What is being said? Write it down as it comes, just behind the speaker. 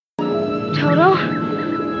Toto.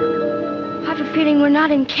 I have a feeling we're not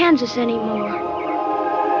in Kansas anymore.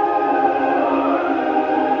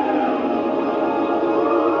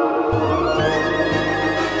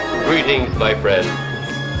 Greetings, my friend.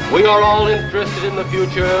 We are all interested in the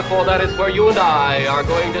future, for that is where you and I are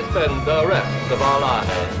going to spend the rest of our lives.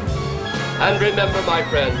 And remember, my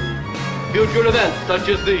friend, future events such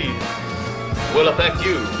as these will affect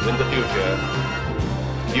you in the future.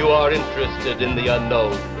 You are interested in the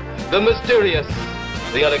unknown, the mysterious,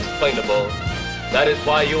 the unexplainable. That is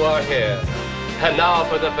why you are here. And now,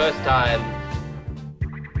 for the first time,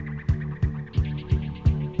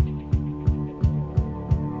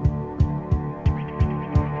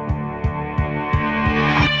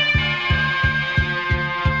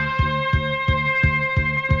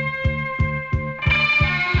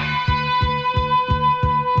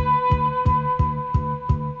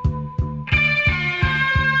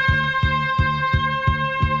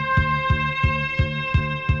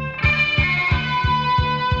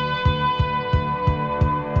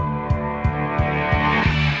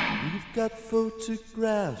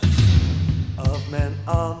 photographs of men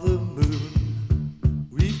on the moon.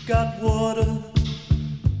 We've got water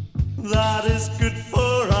that is good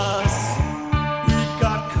for us. We've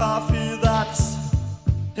got coffee that's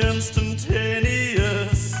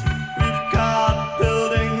instantaneous. We've got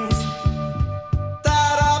buildings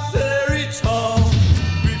that are very tall.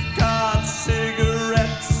 We've got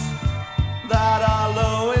cigarettes that are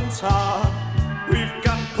low in tar. We've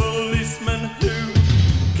got policemen who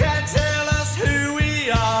can't tell us who we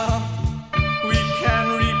are. We can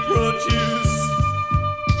reproduce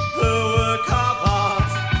the work of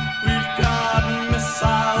art. We've got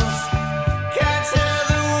missiles, can't tear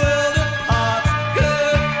the world apart.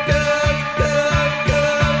 Good, good, good,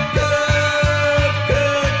 good, good,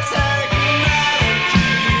 good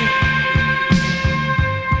technology.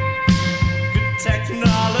 Good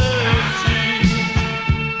technology.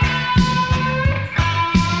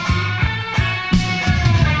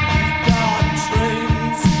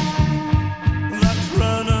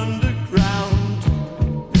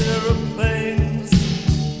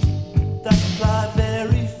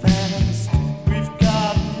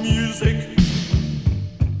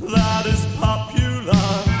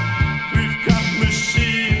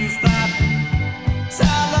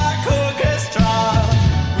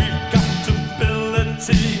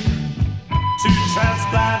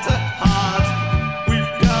 Transplant a heart.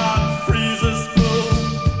 We've got freezers full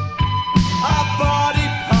of body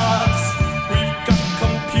parts. We've got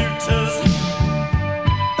computers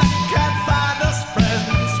that can find us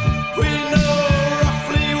friends. We know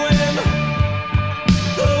roughly when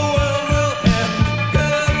the world will end.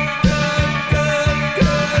 Good, good, good,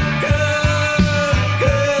 good, good,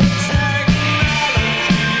 good technology.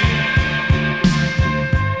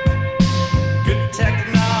 Good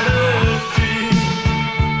technology.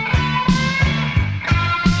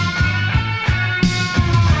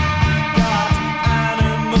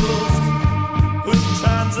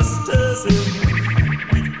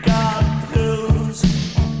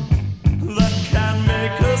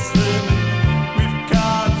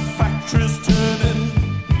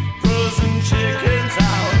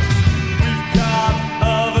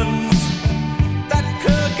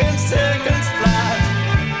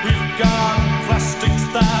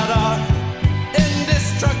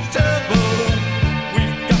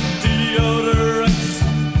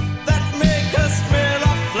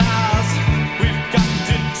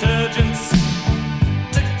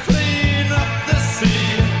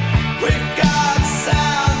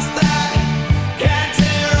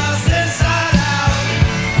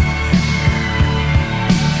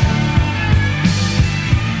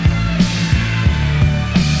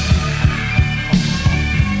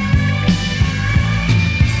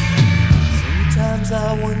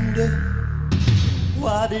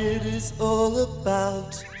 What it is all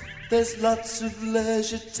about. There's lots of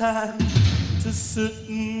leisure time to sit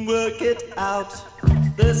and work it out.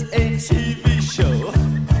 There's a TV show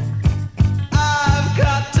I've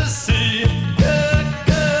got to see. Good,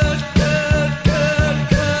 good, good, good,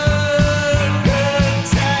 good, good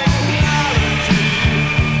technology.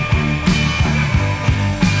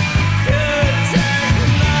 Good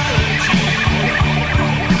technology.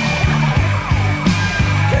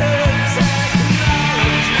 Good technology.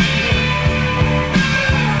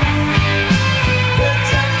 Good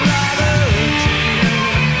technology.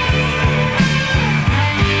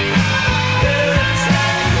 Good technology.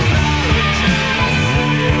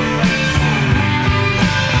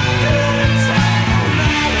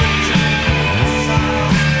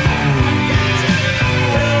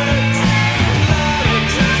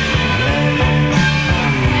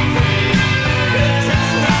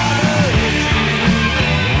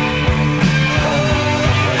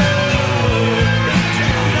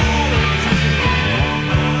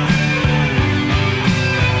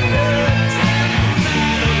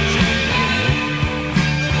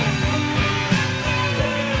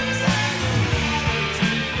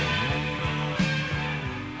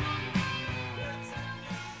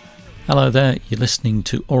 Hello there, you're listening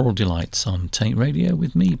to Aural Delights on Taint Radio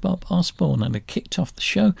with me, Bob Osborne, and I kicked off the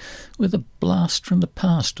show with a blast from the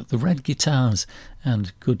past, the Red Guitars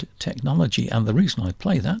and Good Technology. And the reason I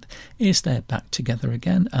play that is they're back together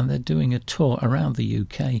again and they're doing a tour around the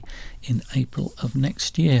UK in April of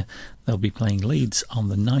next year. They'll be playing Leeds on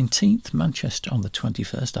the 19th, Manchester on the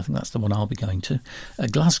 21st, I think that's the one I'll be going to,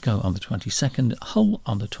 Glasgow on the 22nd, Hull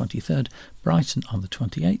on the 23rd, Brighton on the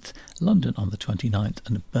 28th, London on the 29th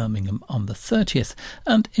and Birmingham on the 30th.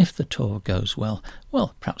 And if the tour goes well,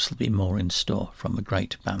 perhaps there'll be more in store from a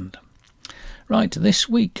great band. Right, this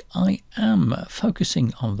week I am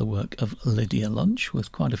focusing on the work of Lydia Lunch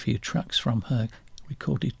with quite a few tracks from her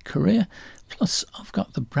recorded career, plus I've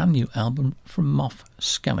got the brand new album from Moff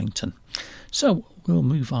Skellington. So we'll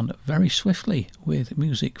move on very swiftly with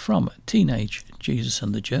music from Teenage Jesus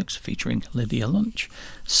and the Jerks featuring Lydia Lunch,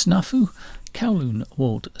 Snafu, Kowloon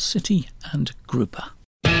Walled City and Grouper.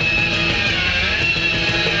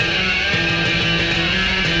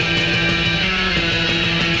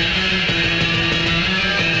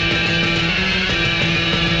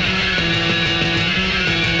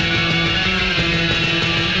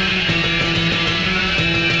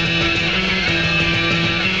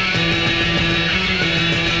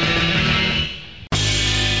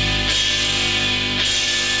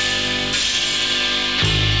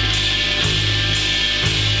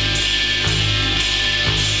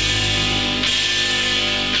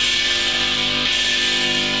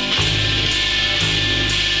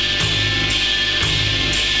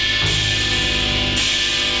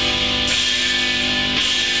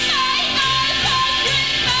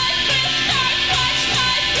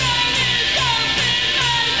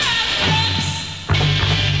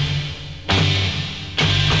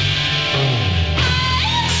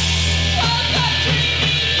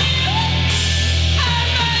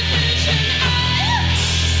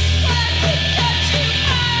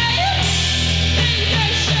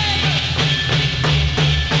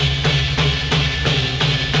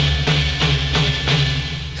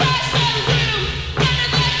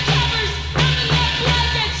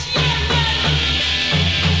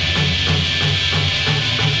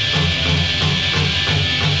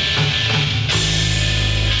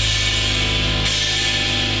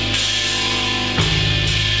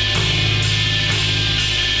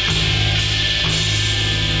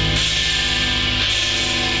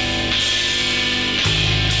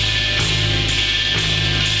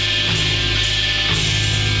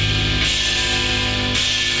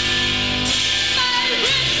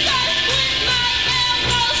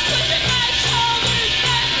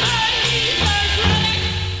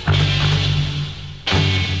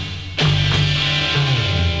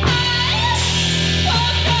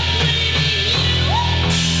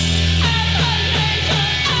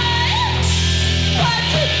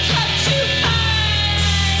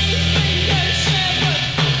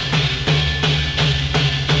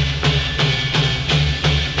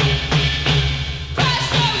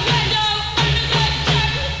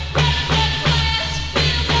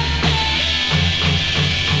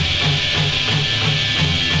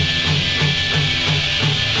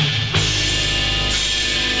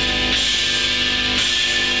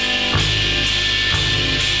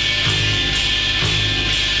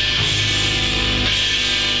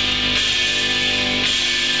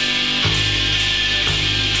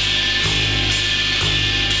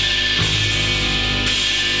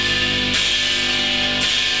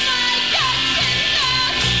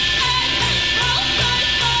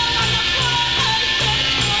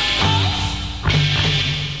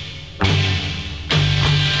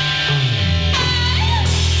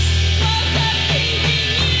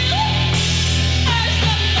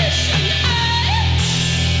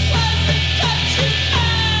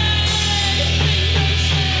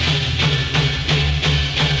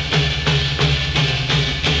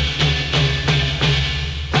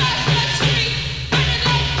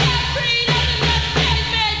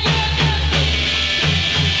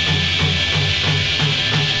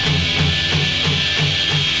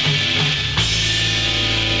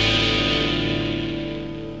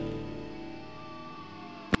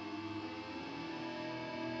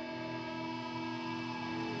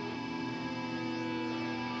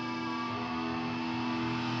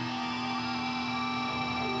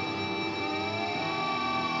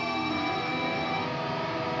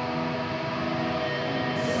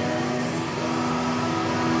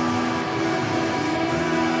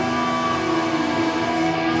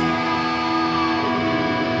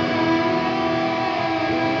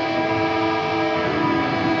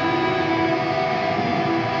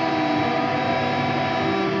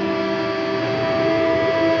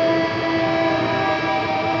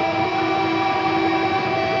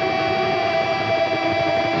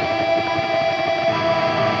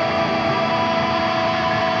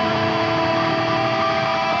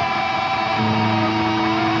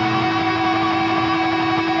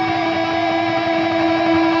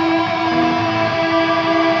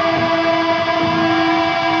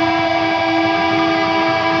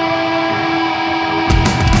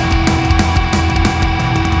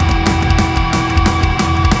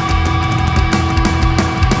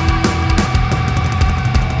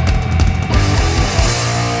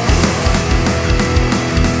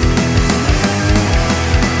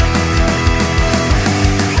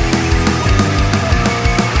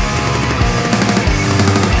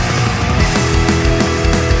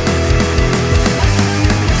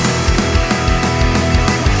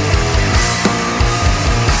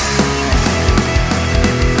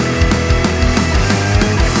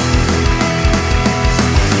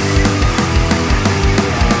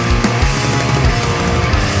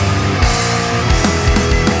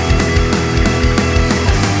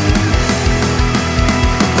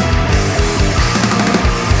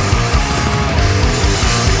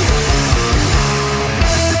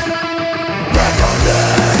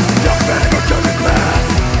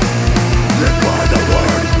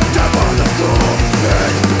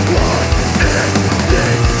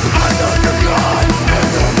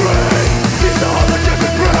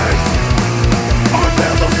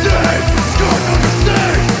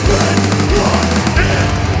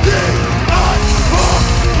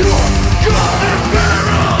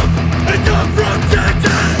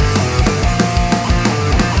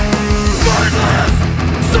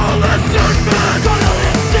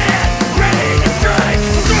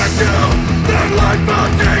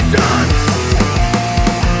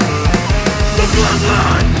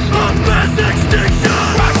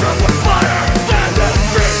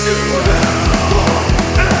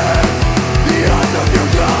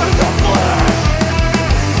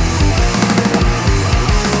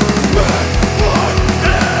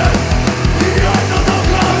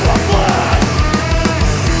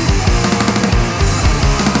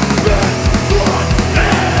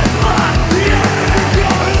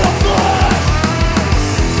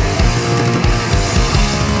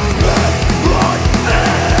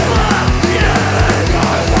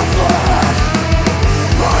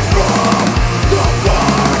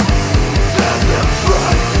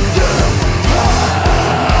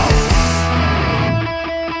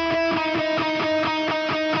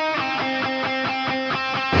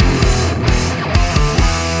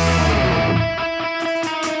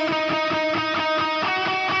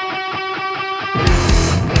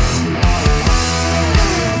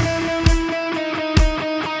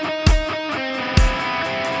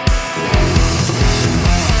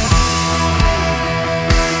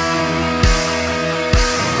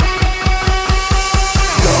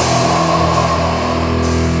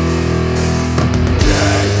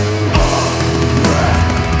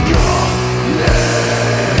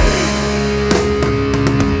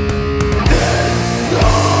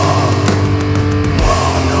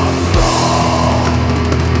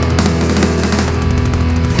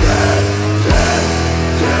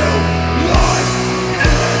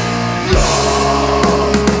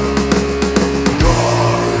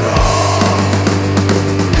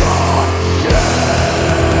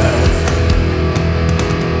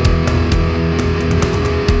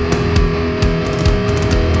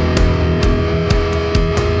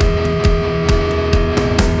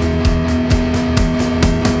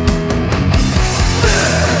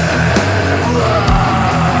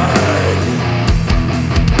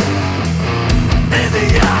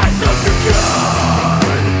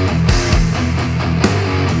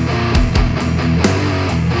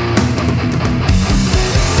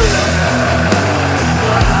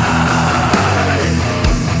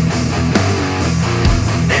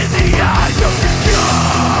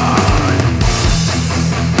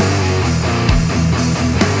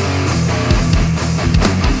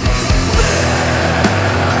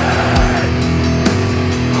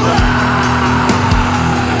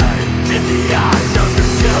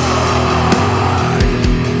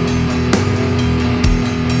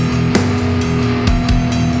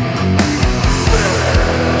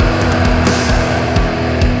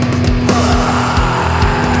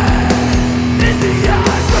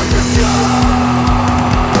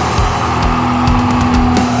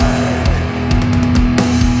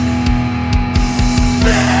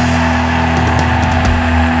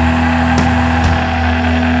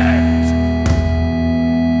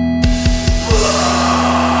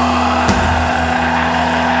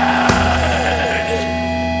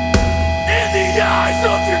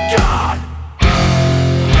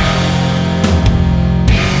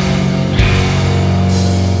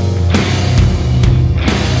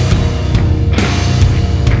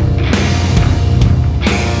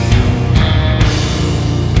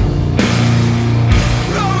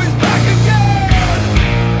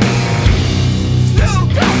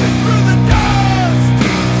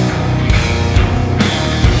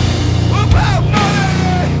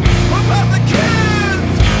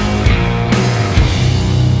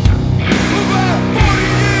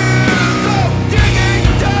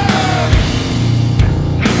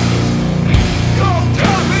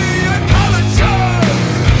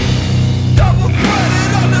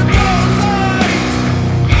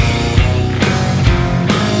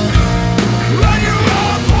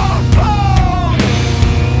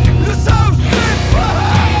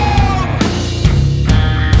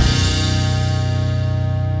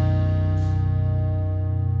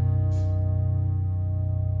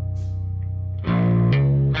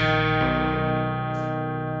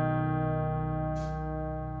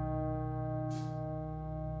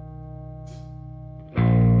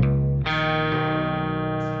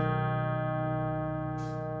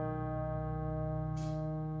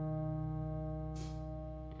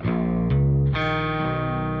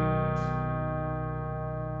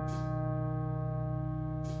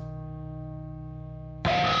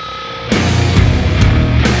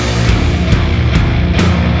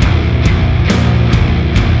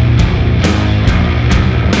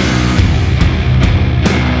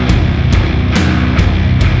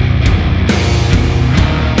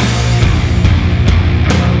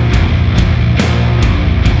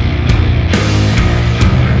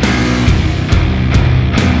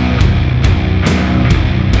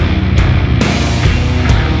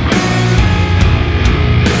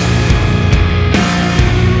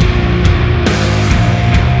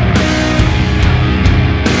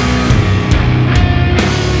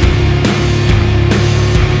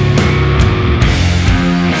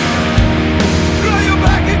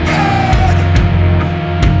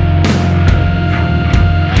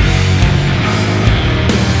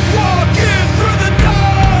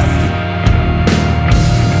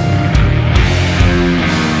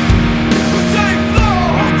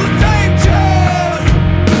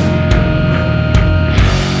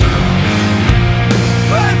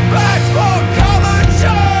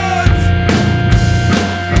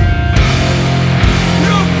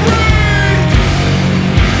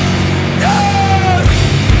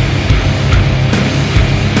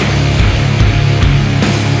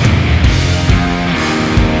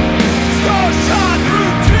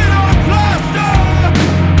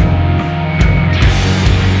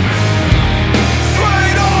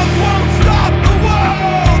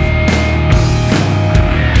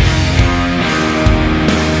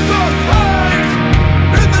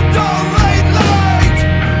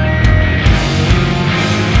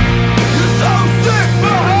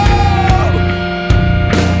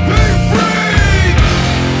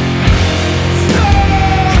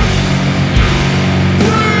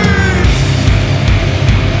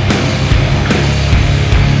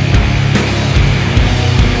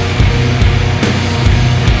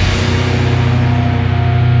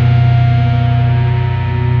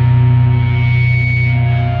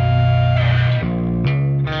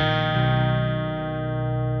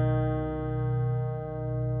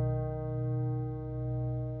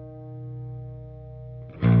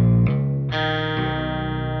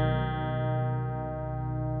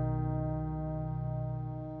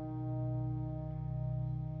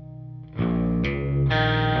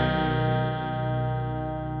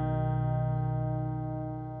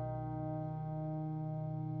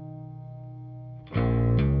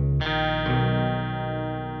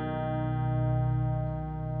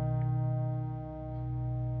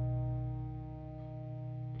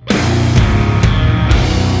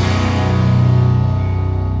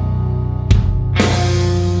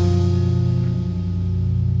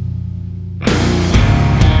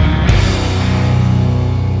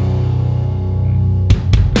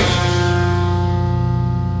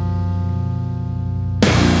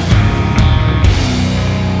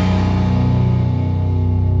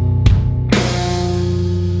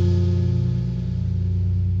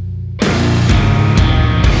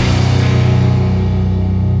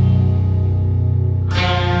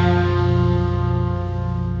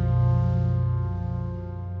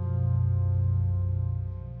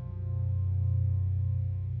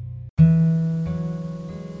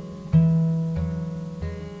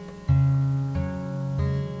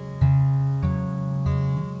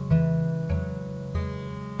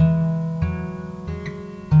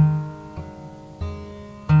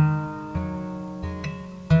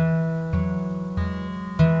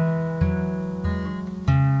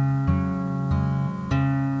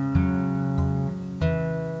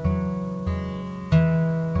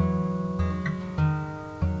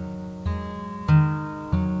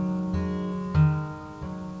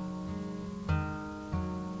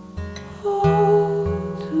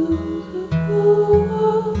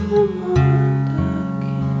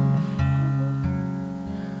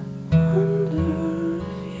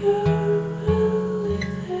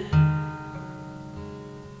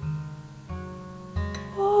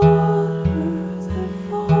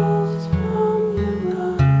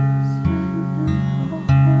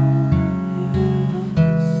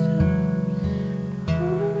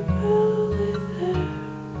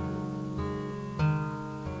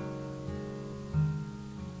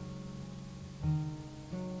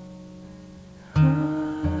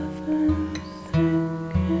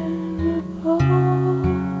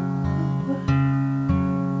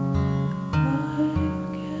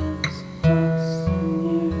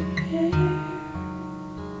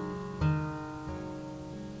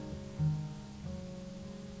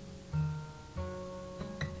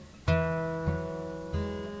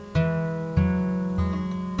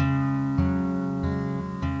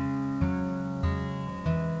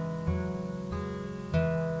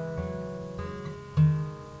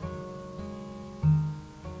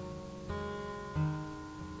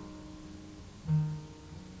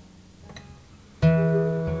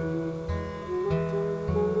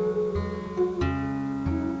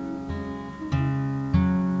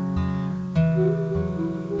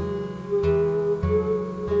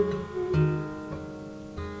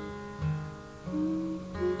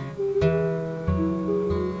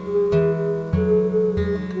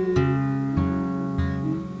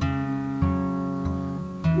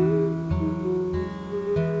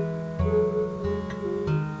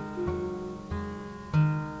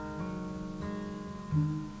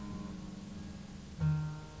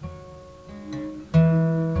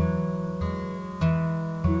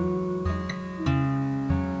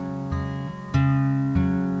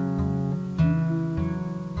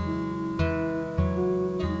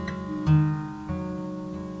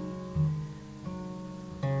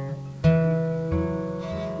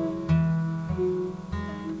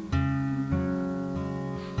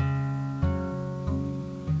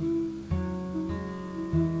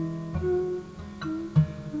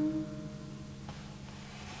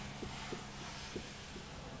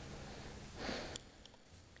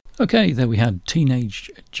 Okay, there we had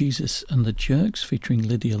Teenage Jesus and the Jerks featuring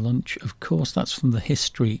Lydia Lunch. Of course, that's from the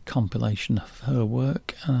History compilation of her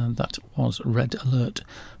work, and that was Red Alert,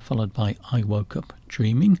 followed by I Woke Up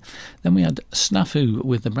Dreaming. Then we had Snafu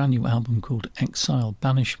with a brand new album called Exile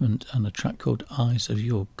Banishment and a track called Eyes of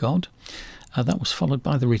Your God. That was followed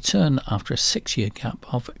by the return after a 6-year gap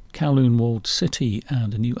of Kowloon Walled City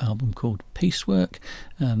and a new album called Piecework,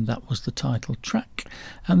 and that was the title track.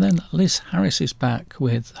 And then Liz Harris is back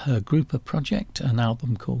with her Grouper project, an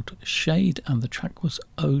album called Shade, and the track was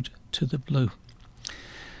Ode to the Blue.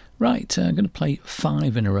 Right, I'm going to play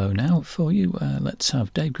 5 in a row now for you. Let's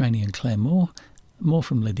have Dave Graney and Claire Moore, more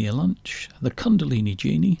from Lydia Lunch, The Kundalini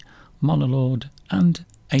Genie, Monolord, and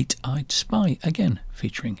Eight-Eyed Spy, again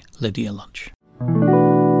featuring Lydia Lunch.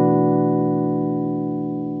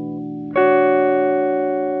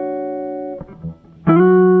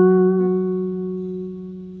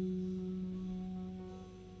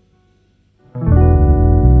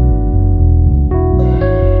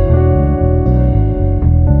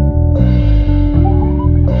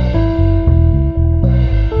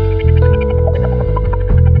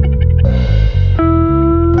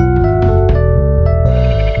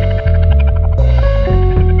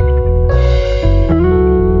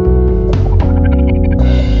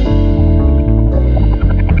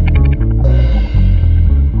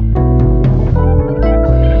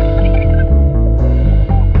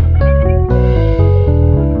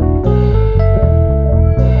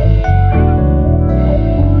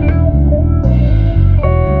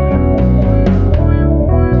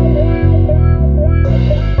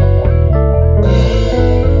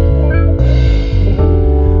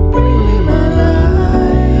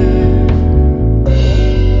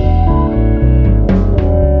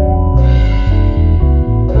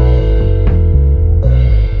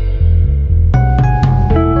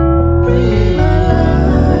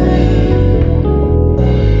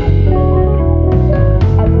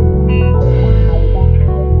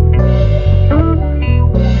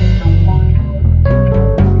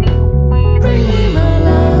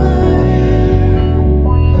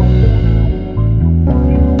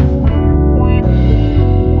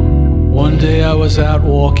 Out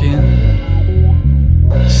walking,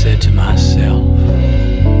 I said to myself,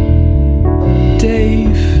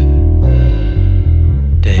 Dave,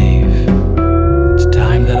 it's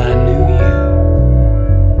time that I knew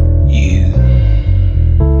you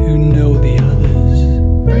who know the others.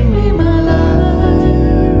 Bring me my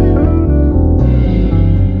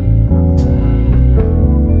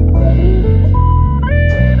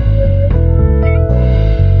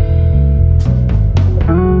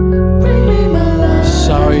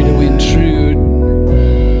sorry to intrude,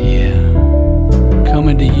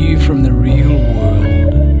 coming to you from the real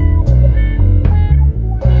world.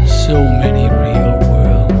 So many real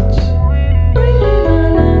worlds.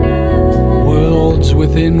 Worlds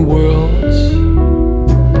within worlds.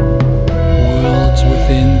 Worlds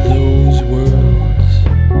within those worlds.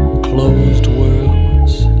 Closed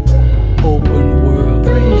worlds. Open worlds.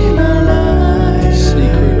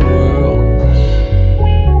 Secret worlds.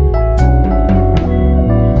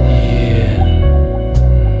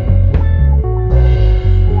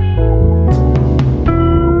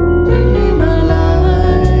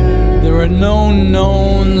 Known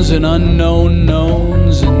knowns and unknown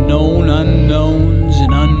knowns and known unknowns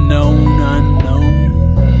and unknown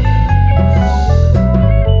unknowns.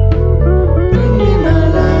 Bring me my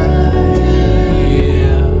life.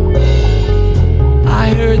 Yeah,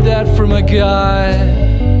 I heard that from a guy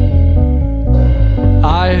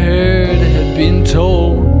I heard had been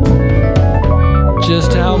told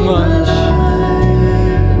just how much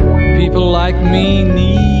people like me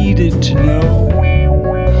needed to know.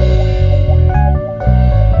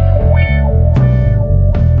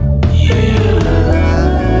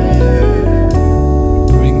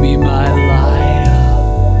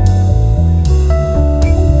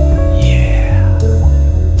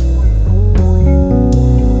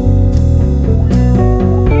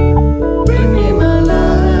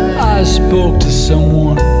 Spoke to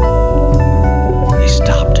someone, he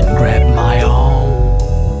stopped and grabbed my arm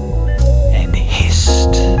and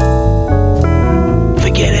hissed,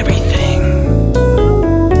 forget everything,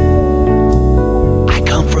 I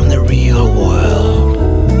come from the real world,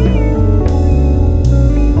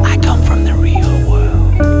 I come from the real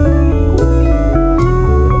world.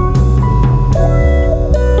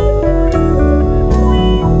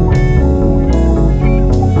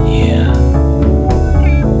 Yeah.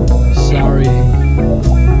 Sorry.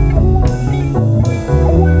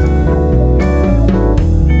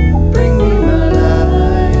 Bring me my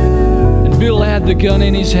life. And Bill had the gun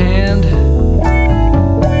in his hand,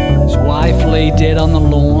 lay dead on the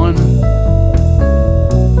lawn.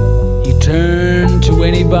 He turned to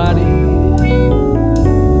anybody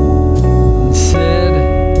and said,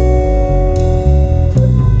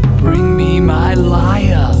 "Bring me my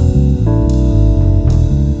liar.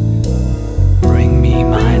 Bring me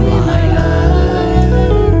my liar.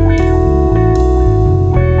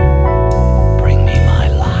 Bring me my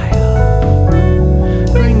liar.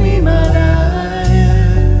 Bring me my liar."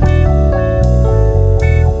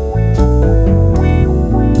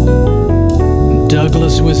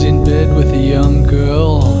 Douglas was in bed with a young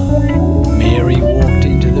girl. Mary walked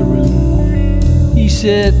into the room. He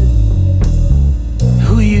said,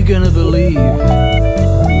 "Who are you gonna believe?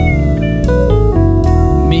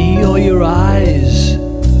 Me or your eyes?"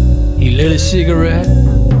 He lit a cigarette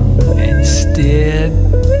and stared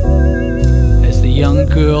as the young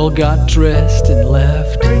girl got dressed and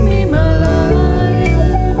left. Bring me my life.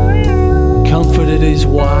 Comforted his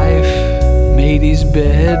wife, made his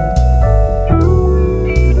bed, and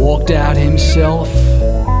walked out himself.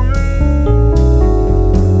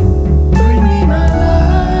 Bring me my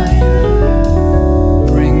liar.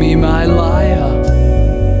 Bring me my liar.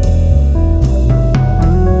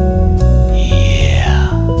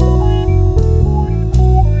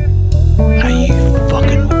 Are you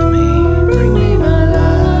fucking with me? Bring me my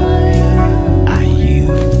liar. Are you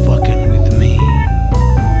fucking with me?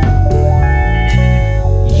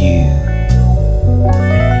 You.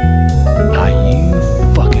 Are you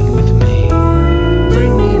fucking with me?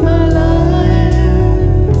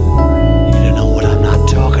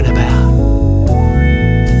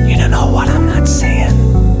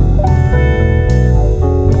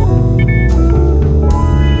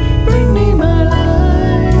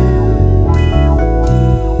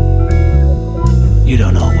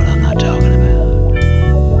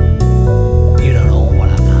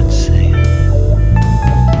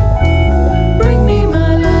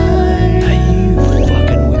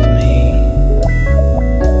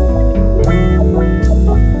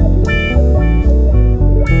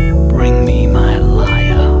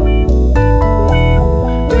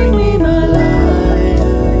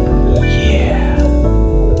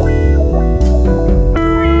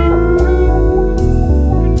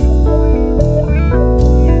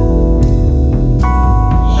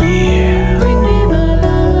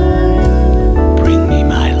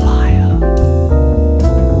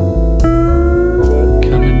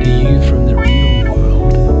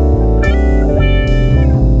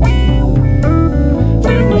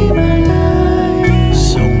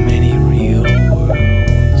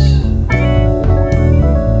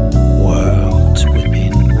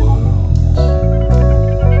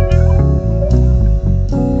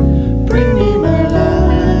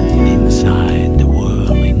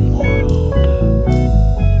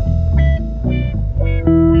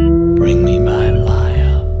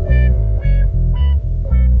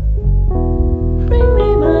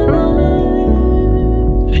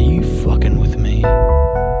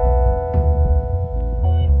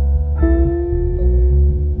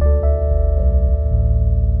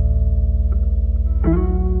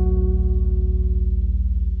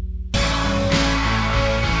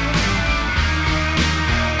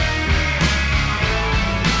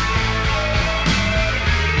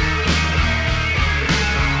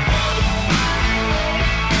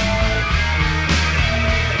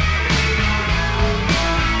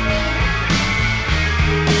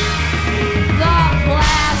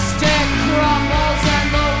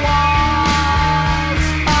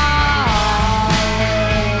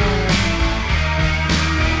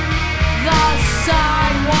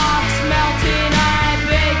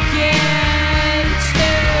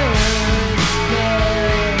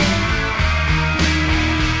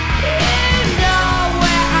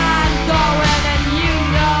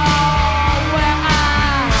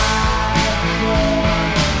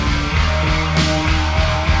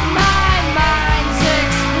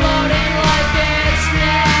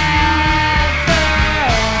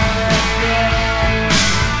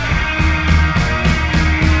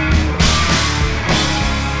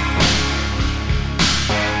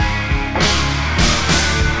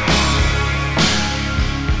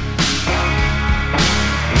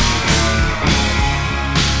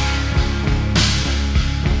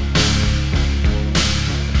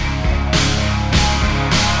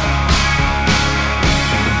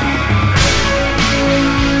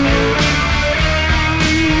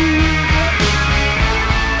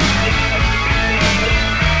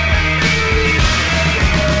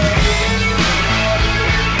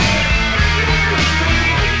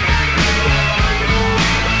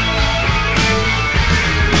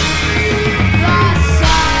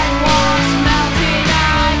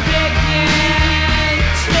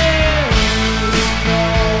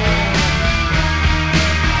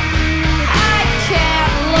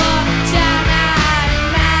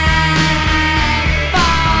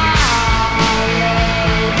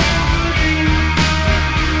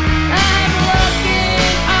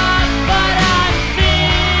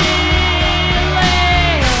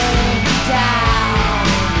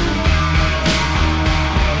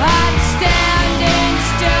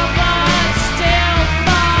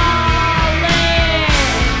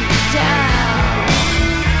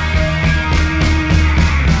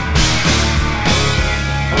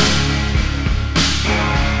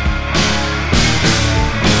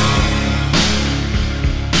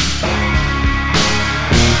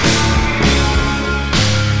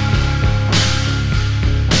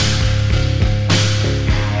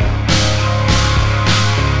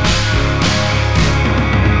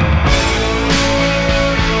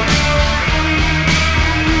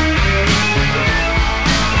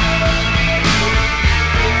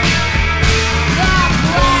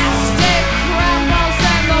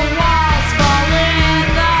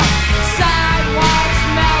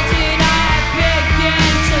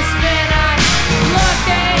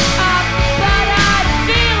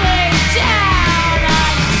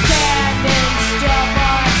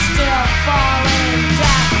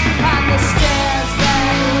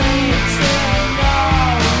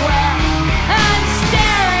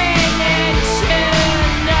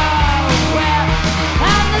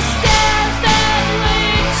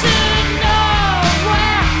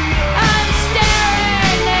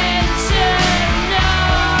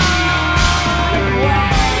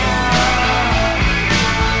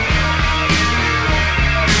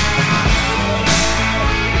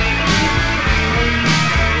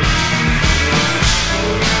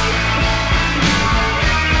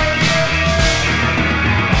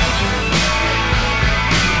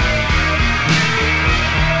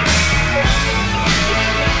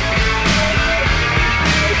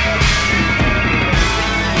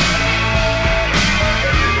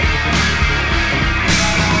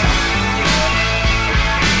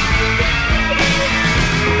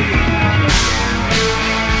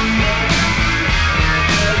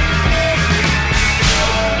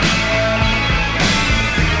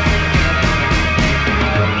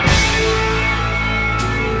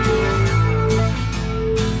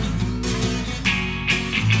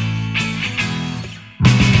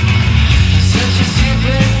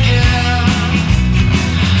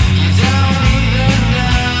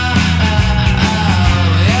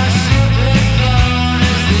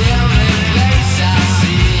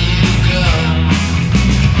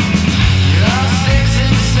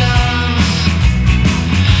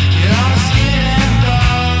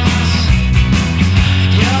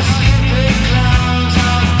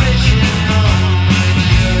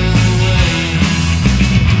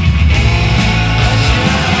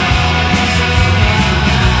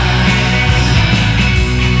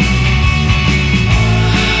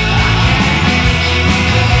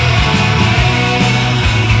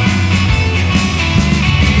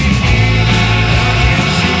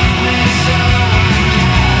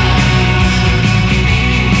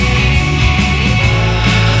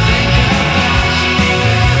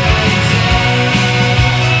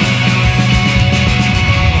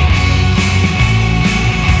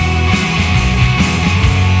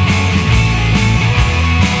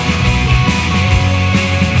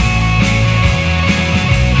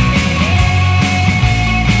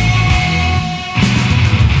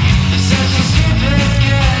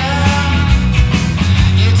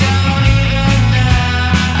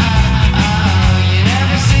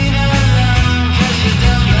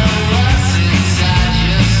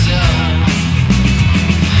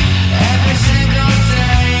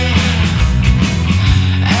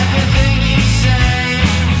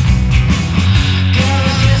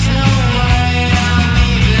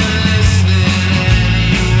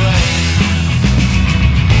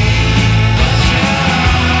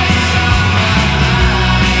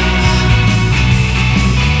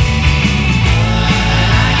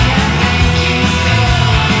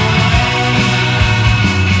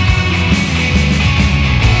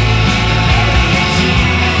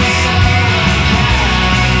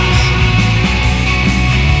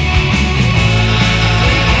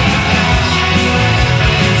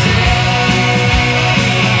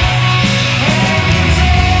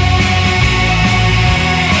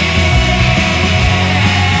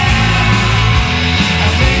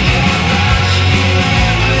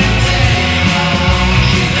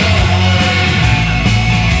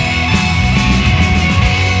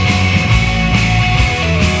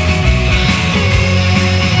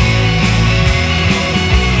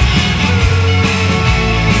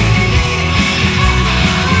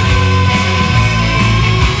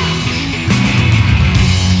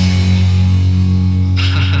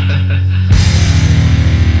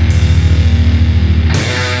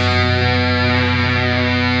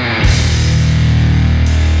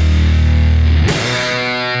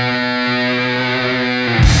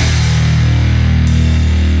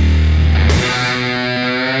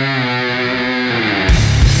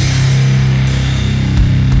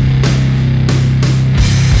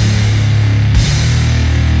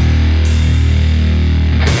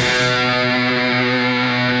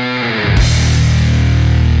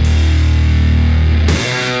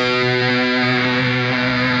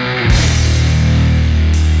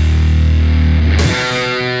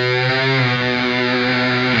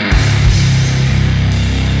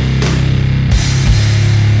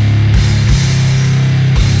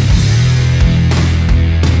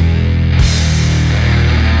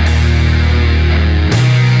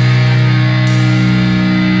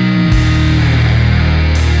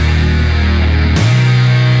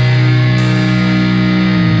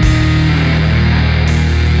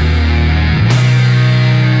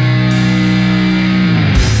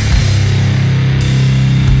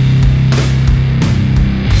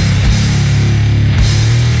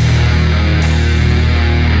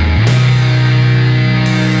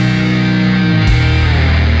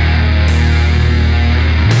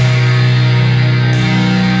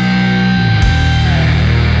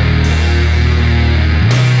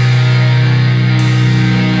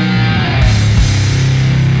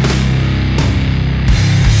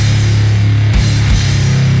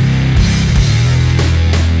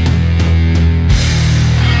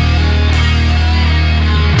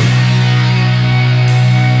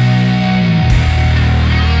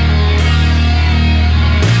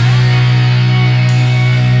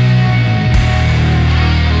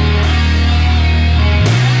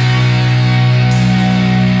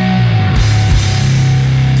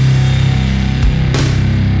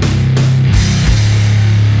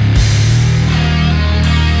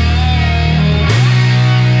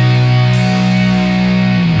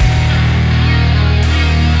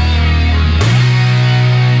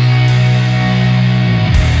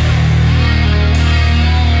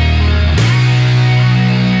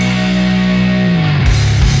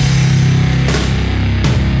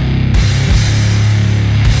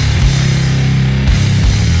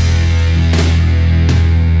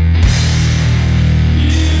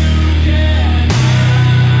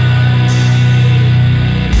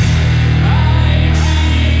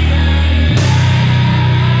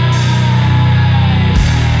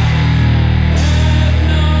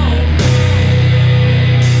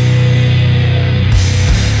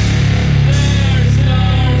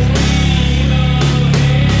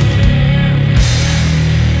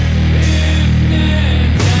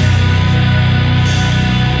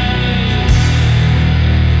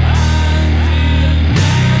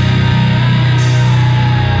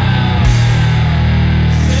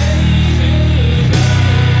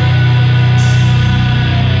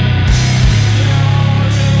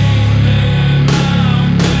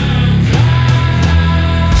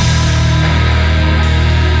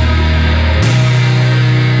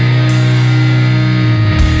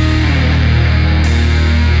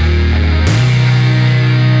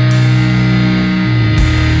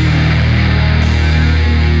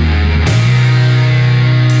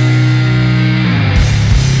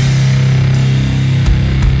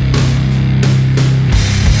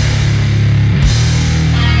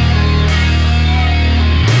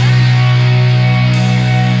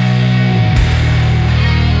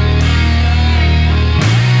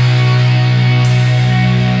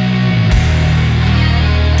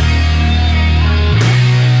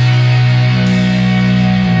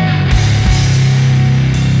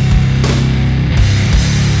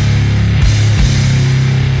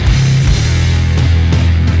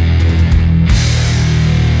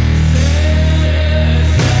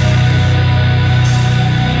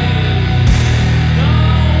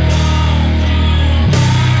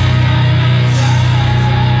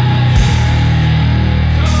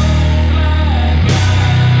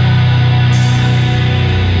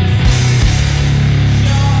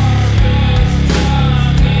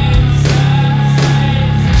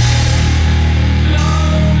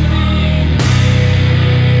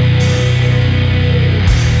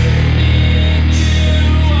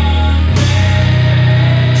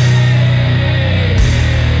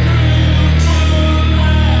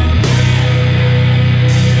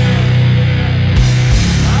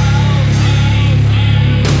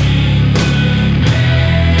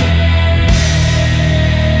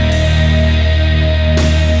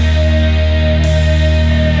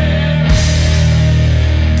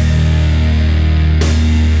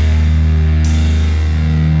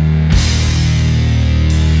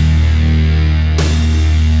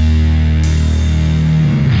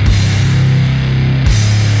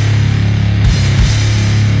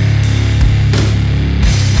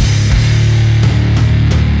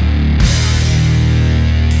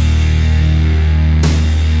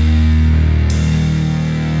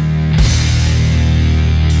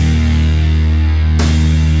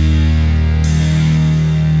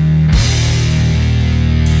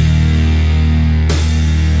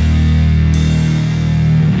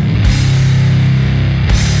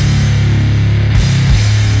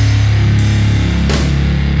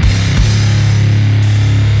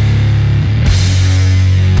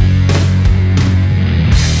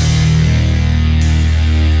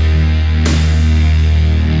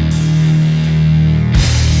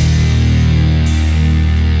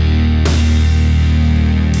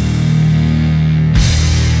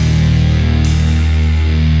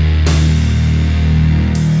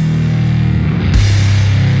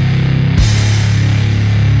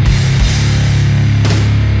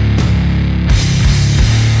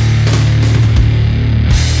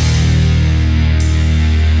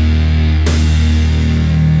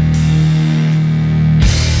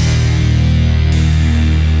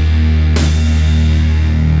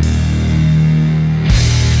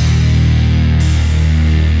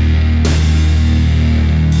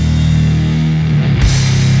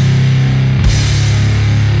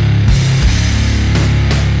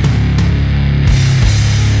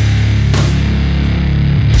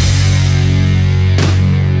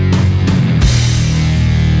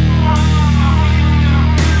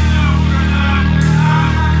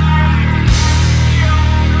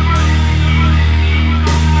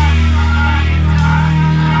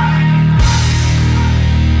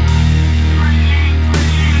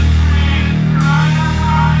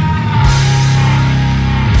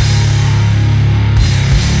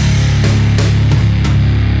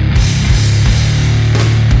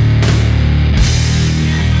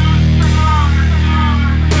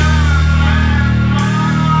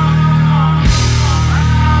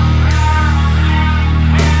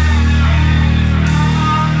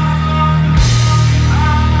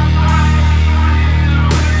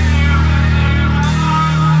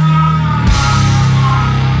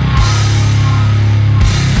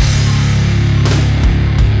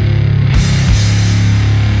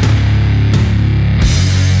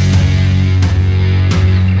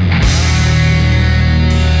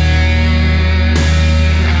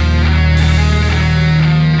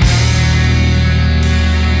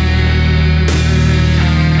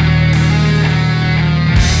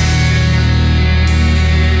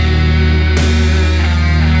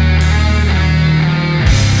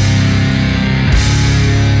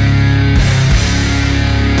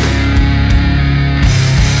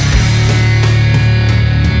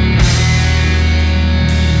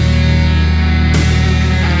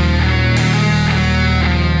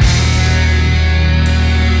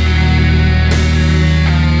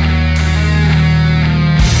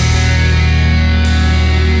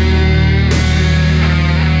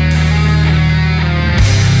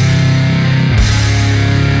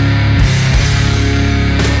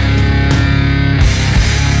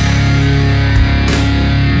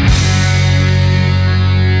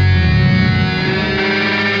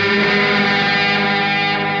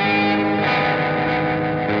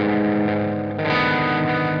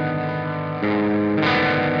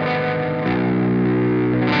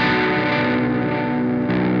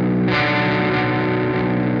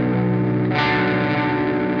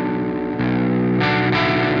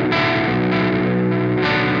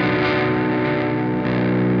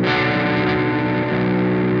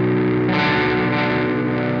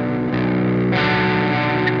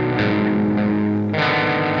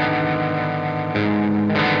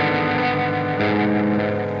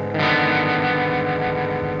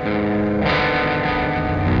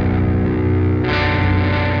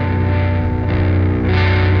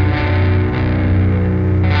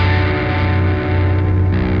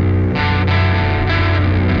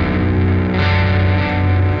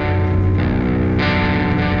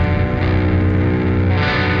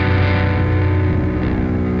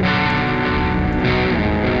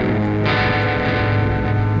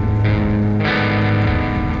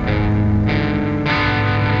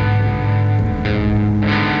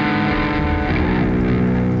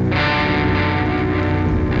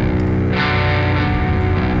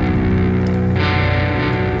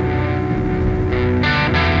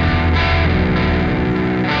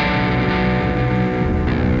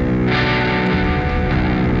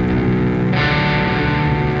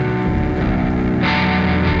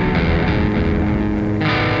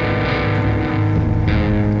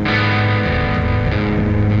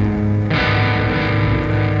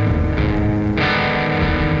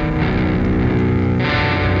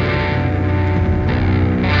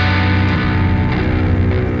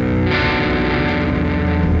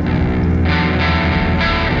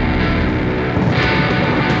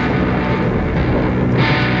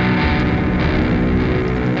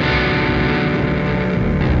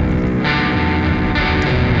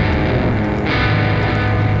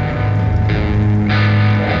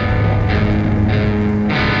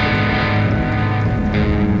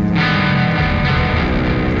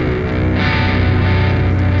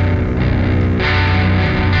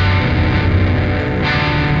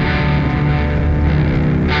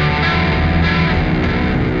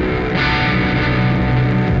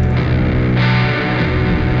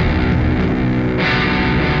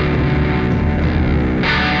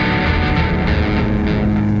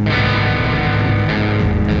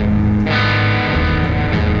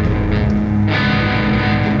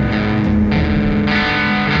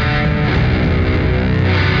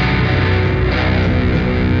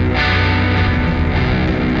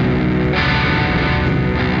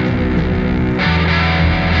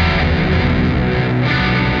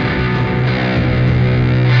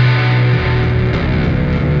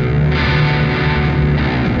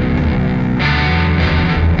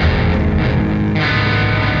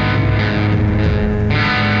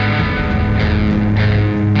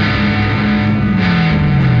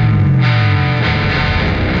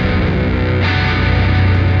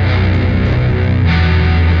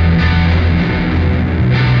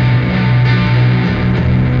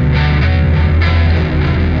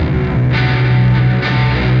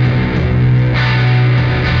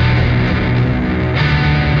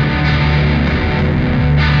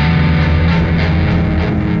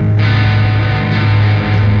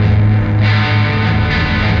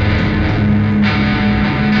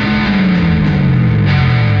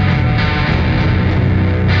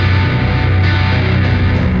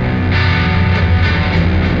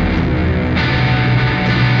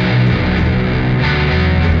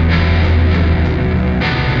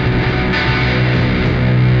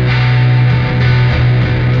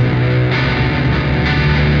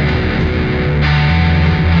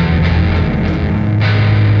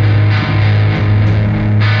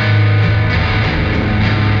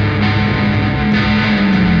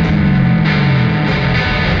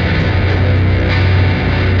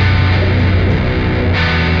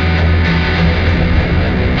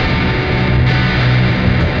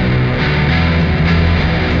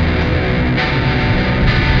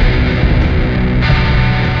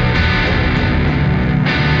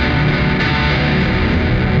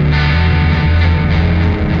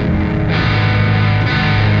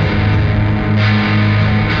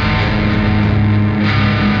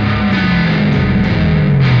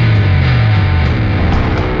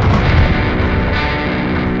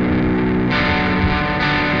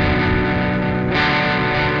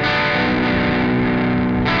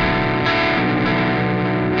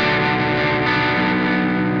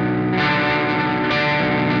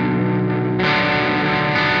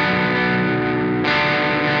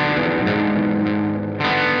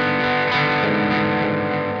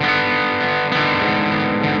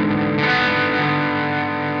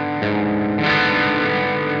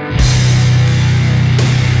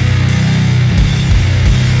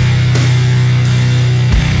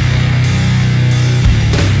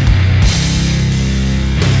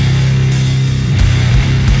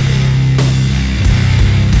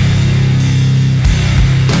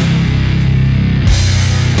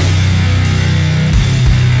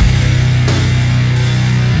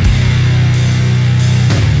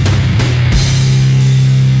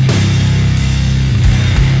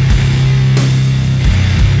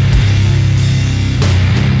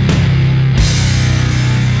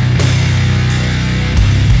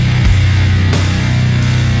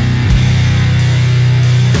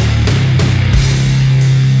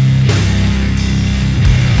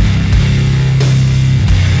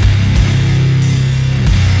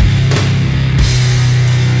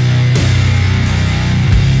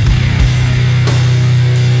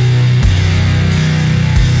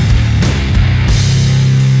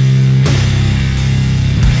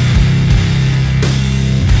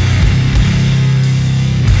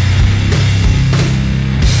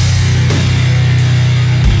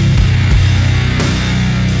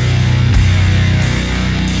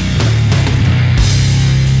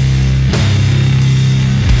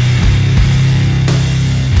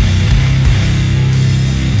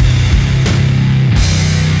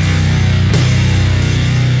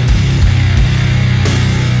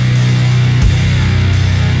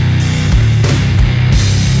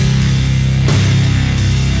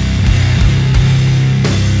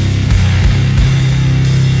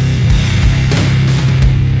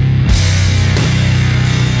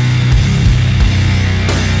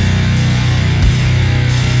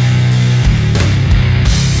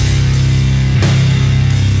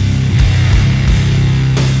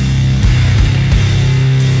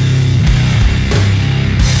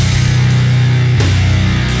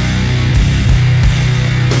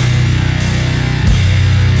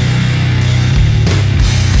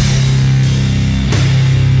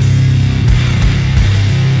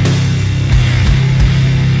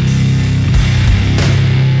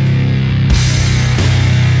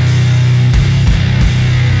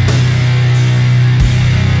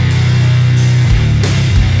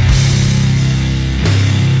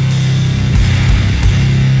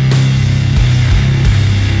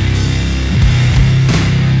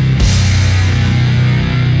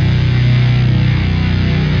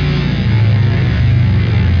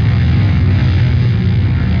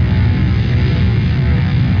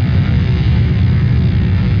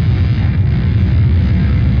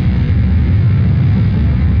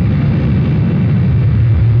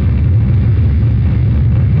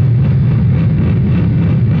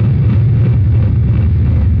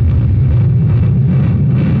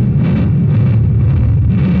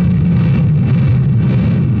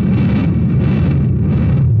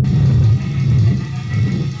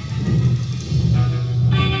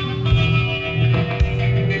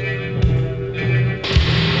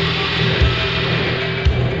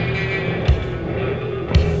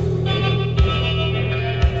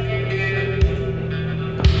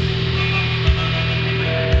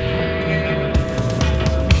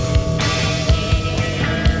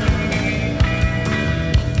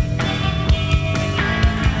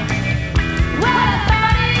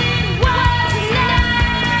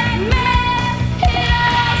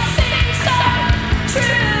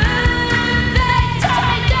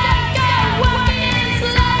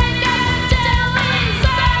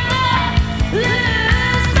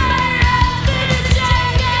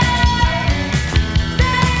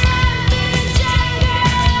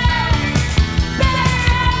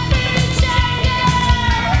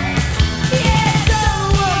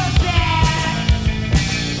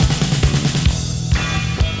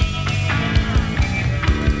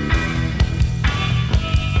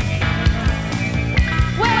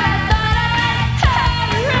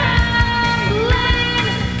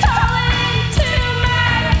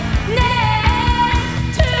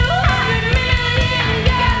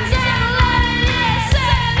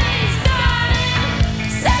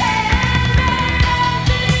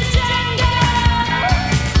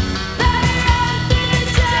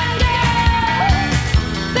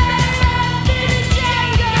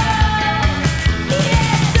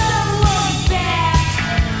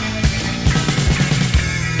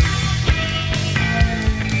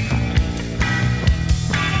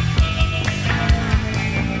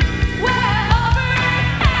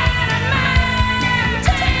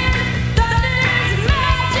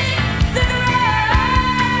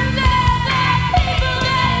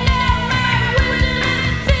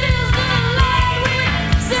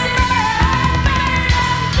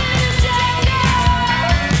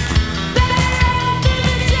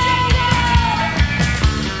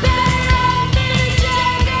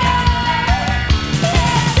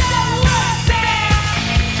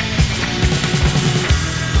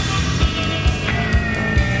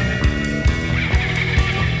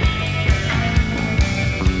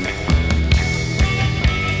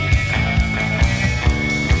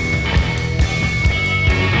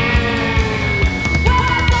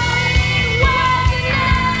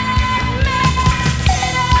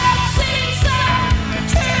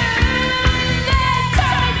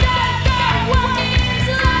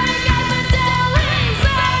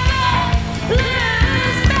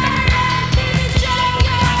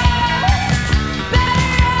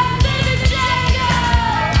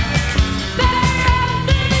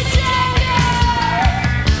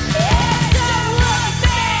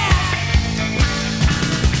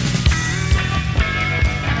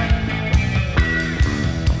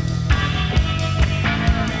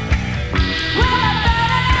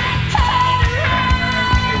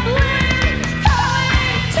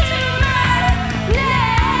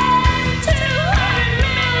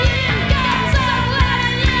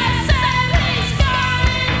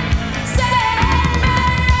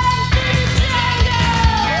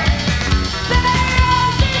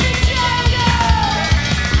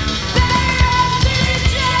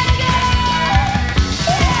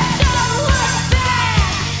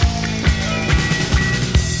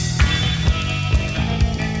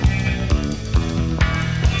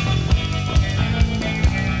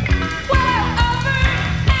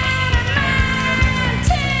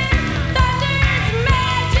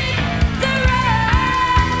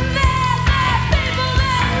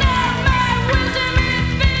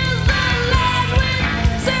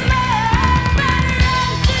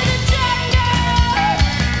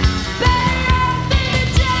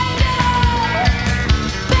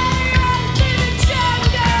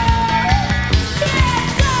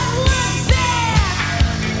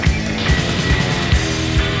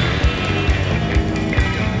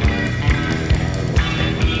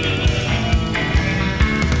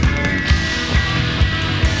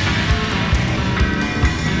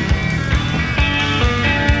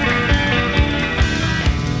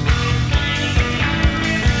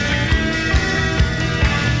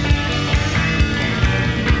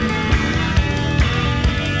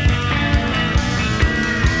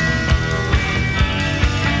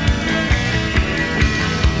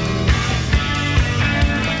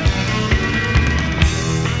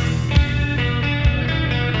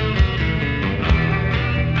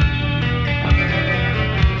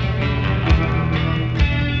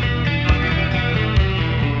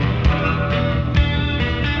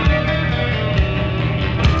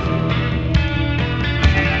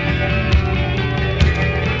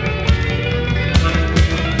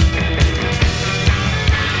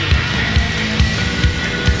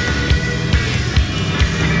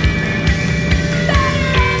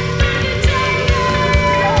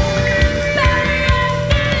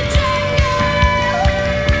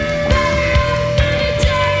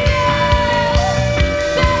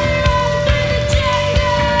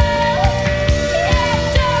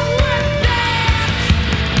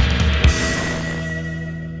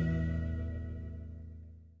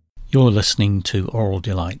 You're listening to Aural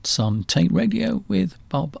Delights on Tate Radio with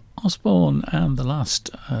Bob Osborne, and the last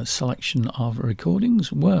selection of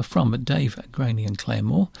recordings were from Dave Graney and Claire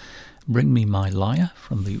Moore. Bring Me My Lyre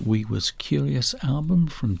from the We Was Curious album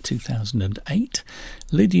from 2008,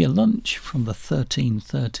 Lydia Lunch from the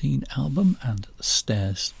 1313 album and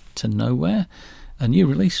Stairs to Nowhere, a new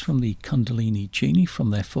release from the Kundalini Genie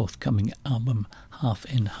from their forthcoming album Half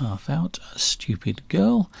In Half Out, Stupid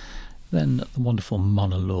Girl, then the wonderful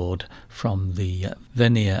Monolord from the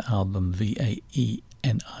Veneer album VAENIR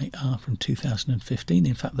from 2015,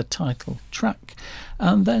 in fact the title track,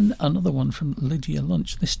 and then another one from Lydia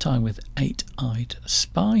Lunch, this time with Eight-Eyed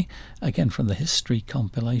Spy, again from the History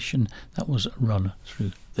compilation that was Run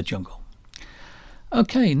Through the Jungle.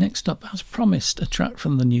 Okay, next up, as promised, a track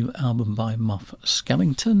from the new album by Moff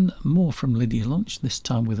Skellington, more from Lydia Lunch, this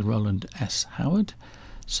time with Roland S. Howard,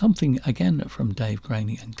 something again from Dave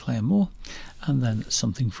Graney and Claire Moore, and then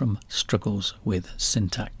something from Struggles with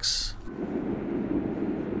Syntax.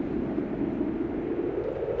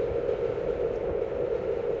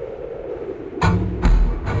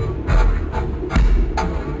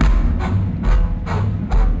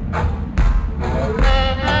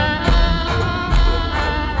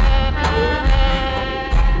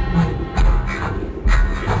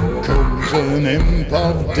 An imp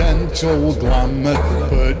of dental glamour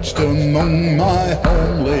perched among my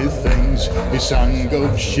homely things. He sang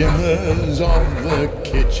of shimmers of the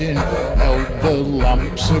kitchen, held the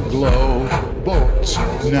lamps aglow. But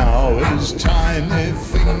now his tiny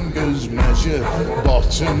fingers measure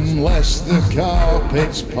bottomless the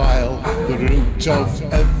carpet's pile. The root of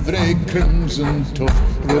every crimson tuft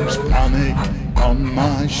rubs panic on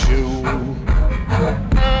my shoe.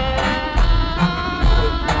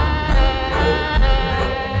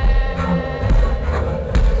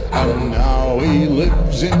 And now he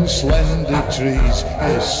lives in slender trees,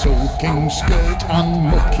 a soaking skirt and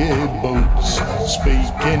mucky boots,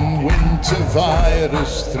 speaking winter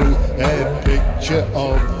virus through a picture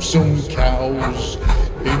of some cows.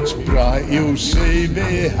 It's bright, you see,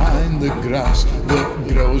 behind the grass that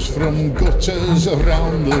grows from gutters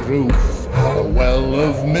around the roof. A well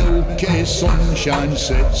of milky sunshine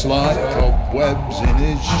sits like cobwebs in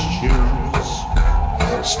his shoes.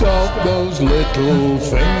 Stop those little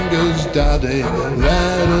fingers, Daddy,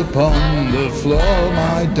 there upon the floor,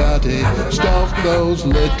 my Daddy. Stop those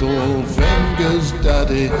little fingers,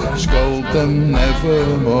 Daddy, scold them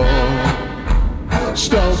nevermore.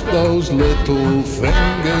 Stop those little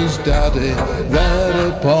fingers, Daddy, there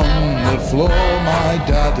upon the floor, my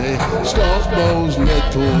Daddy. Stop those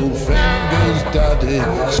little fingers, Daddy,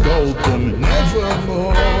 scold them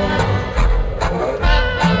nevermore.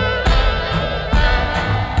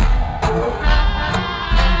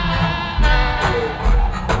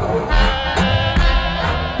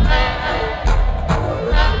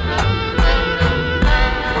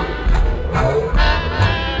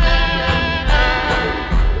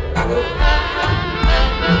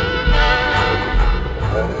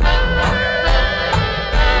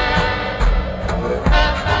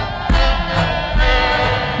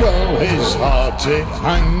 His heart, it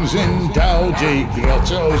hangs in dowdy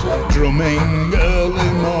grottos, drumming early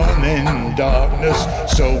morning darkness,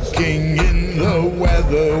 soaking in the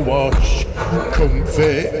weather wash,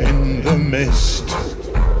 comfy in the mist.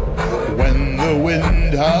 When the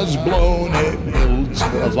wind has blown, it builds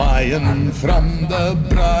a lion from the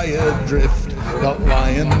briar drift. That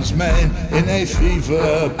lion's mane in a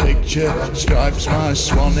fever picture stripes my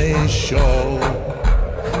Swannish shawl.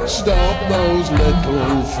 Stop those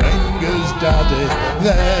little fingers, Daddy,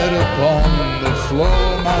 there upon the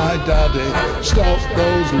floor, my Daddy. Stop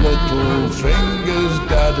those little fingers,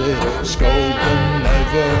 Daddy, scold them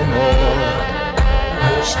nevermore.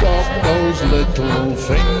 Stop those little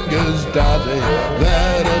fingers, Daddy,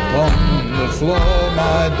 there upon the floor,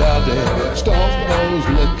 my Daddy. Stop those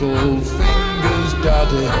little fingers,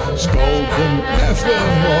 Daddy, scold them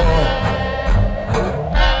nevermore.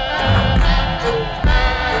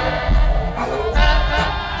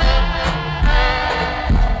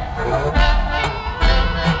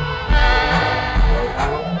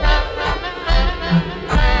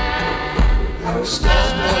 Stop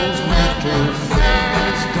those little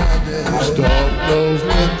fingers, Daddy. Stop those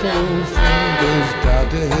little fingers,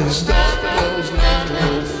 Daddy.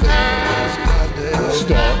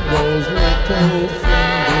 Stop those little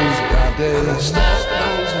fingers, Daddy. Stop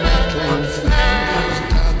those little fingers,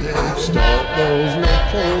 Daddy. Stop those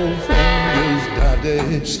little fingers, Daddy.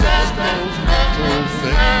 Stop those little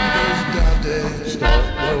fingers, Daddy. Stop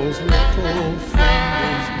those little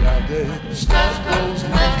fingers, Daddy. Stop those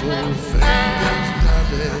little fingers,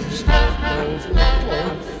 Daddy. Stop those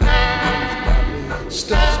little fingers.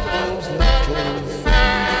 Stop those little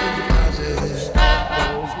fingers. Stop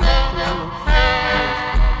those little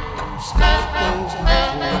fingers. Stop those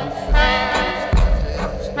little fingers.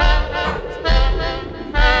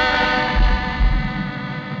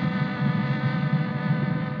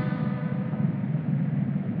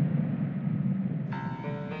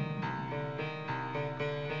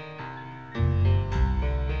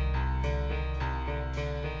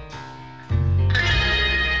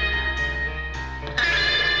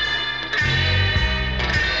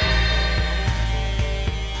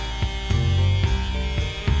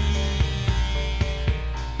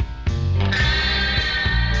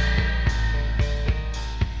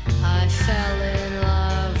 I fell in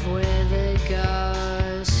love with a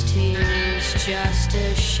ghost. He's just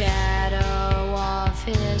a shadow of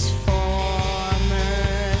his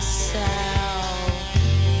former self.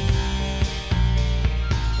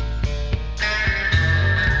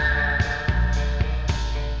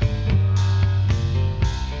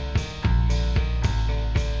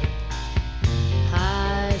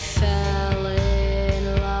 I fell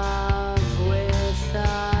in love with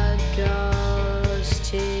a ghost.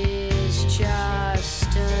 He's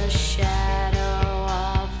just a shadow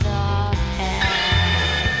of the past.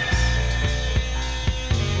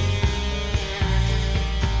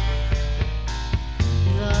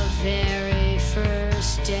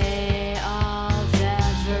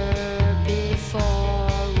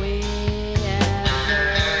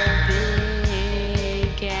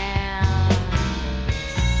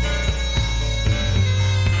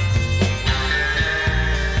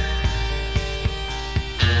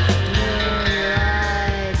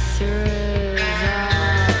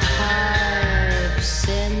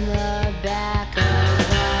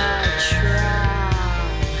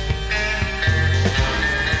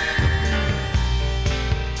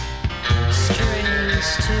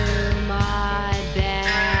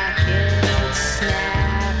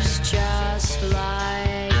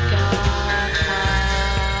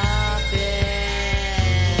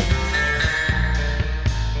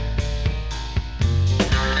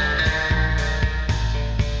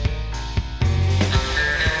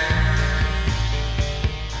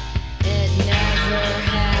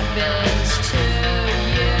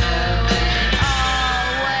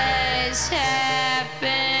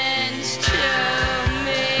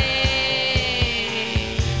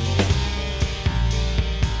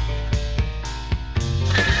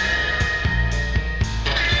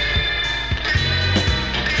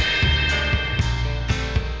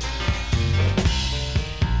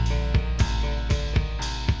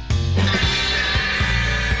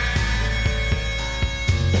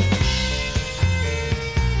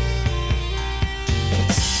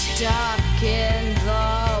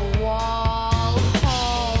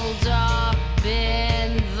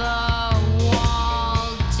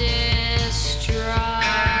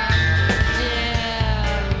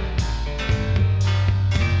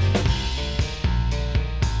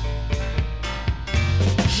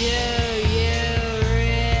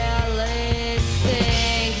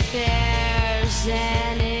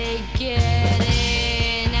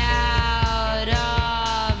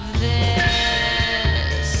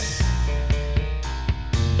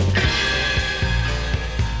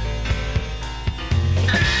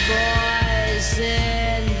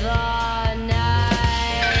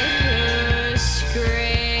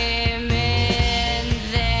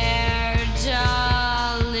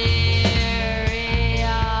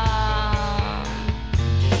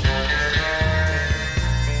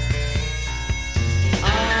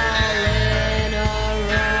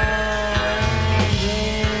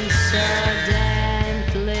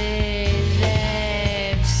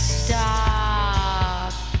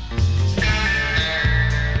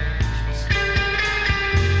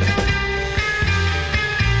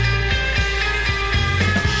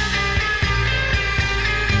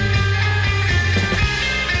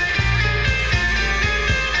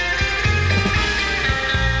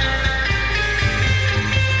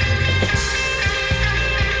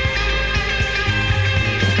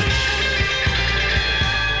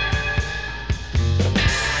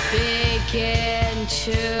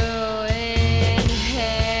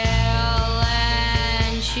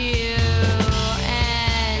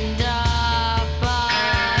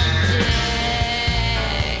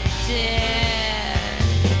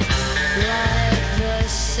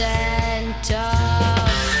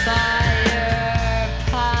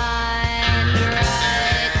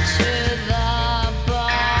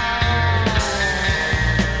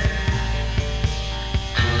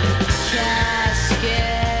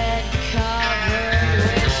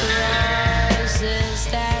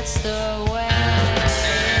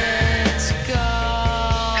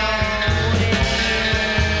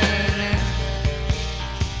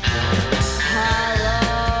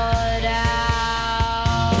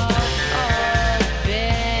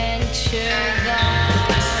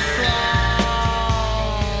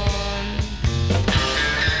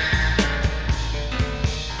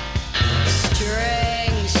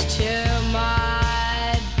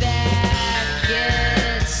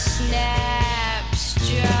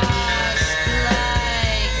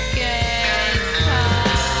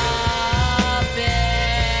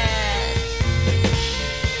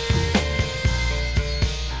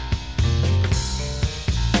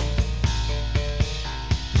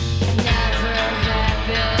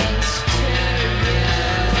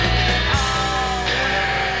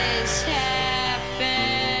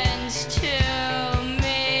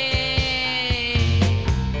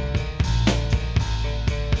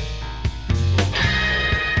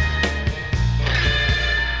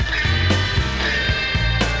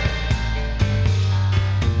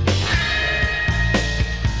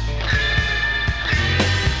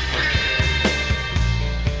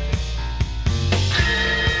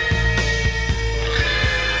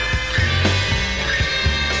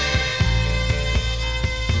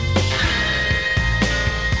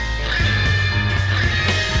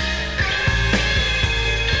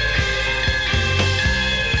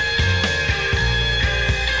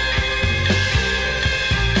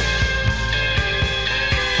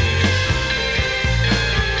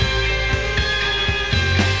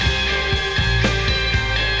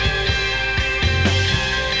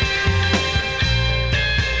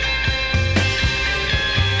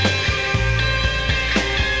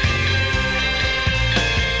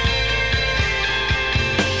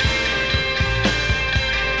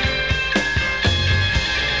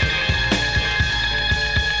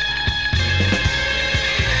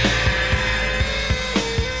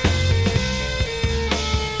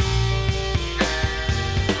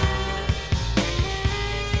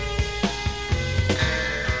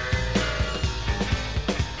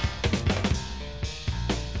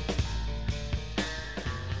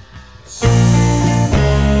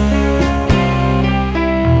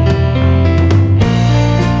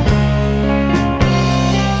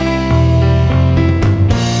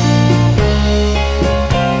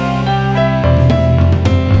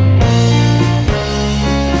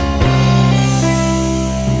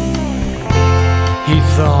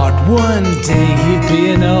 One day he'd be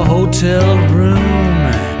in a hotel room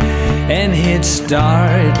and he'd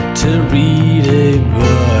start to read a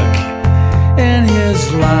book, and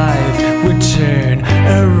his life would turn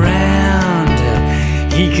around.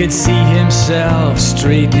 He could see himself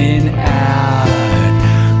straightening out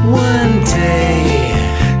one day,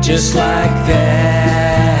 just like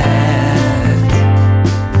that,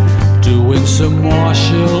 doing some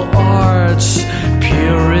martial arts,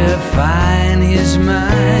 purifying his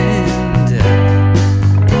mind.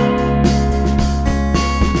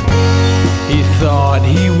 He thought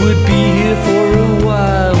he would be here for a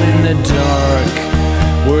while in the dark,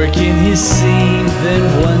 working his seam, then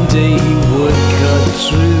one day he would cut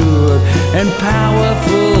through, and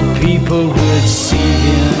powerful people would see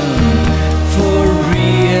him for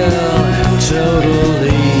real,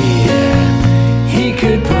 totally. He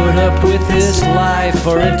could put up with this life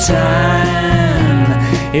for a time,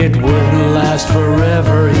 it wouldn't last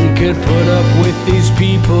forever. He could put up with these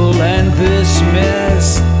people and this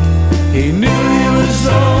mess. He knew he was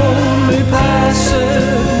only passing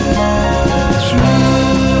through.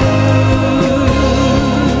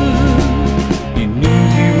 He knew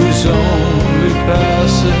he was only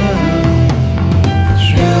passing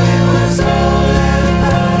through. He was only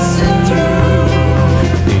passing through.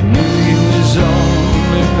 He knew he was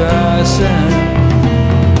only passing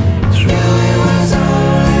through. He was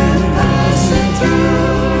only passing through.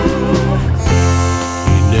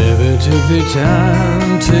 He never took the time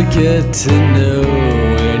to get to know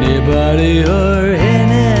anybody or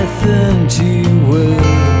anything too well.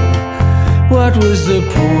 What was the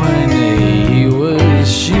point? He was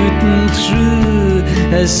shooting through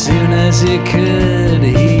as soon as he could.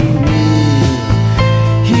 He knew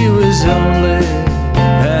he was only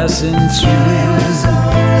passing through. He was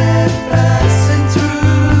only passing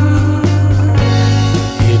through.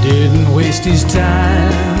 He didn't waste his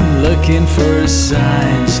time looking for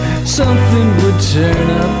signs. Something would turn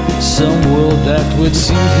up, some world that would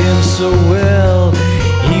suit him so well.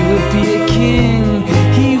 He would be a king,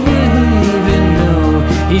 he wouldn't even know.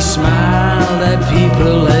 He smiled at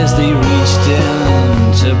people as they reached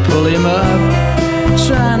down to pull him up,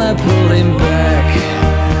 trying to pull him back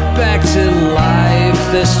to life,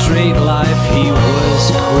 the straight life he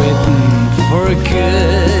was quitting for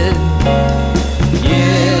good.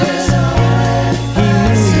 Yeah,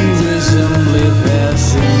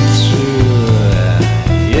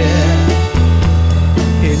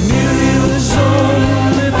 he knew he was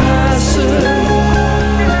only passing.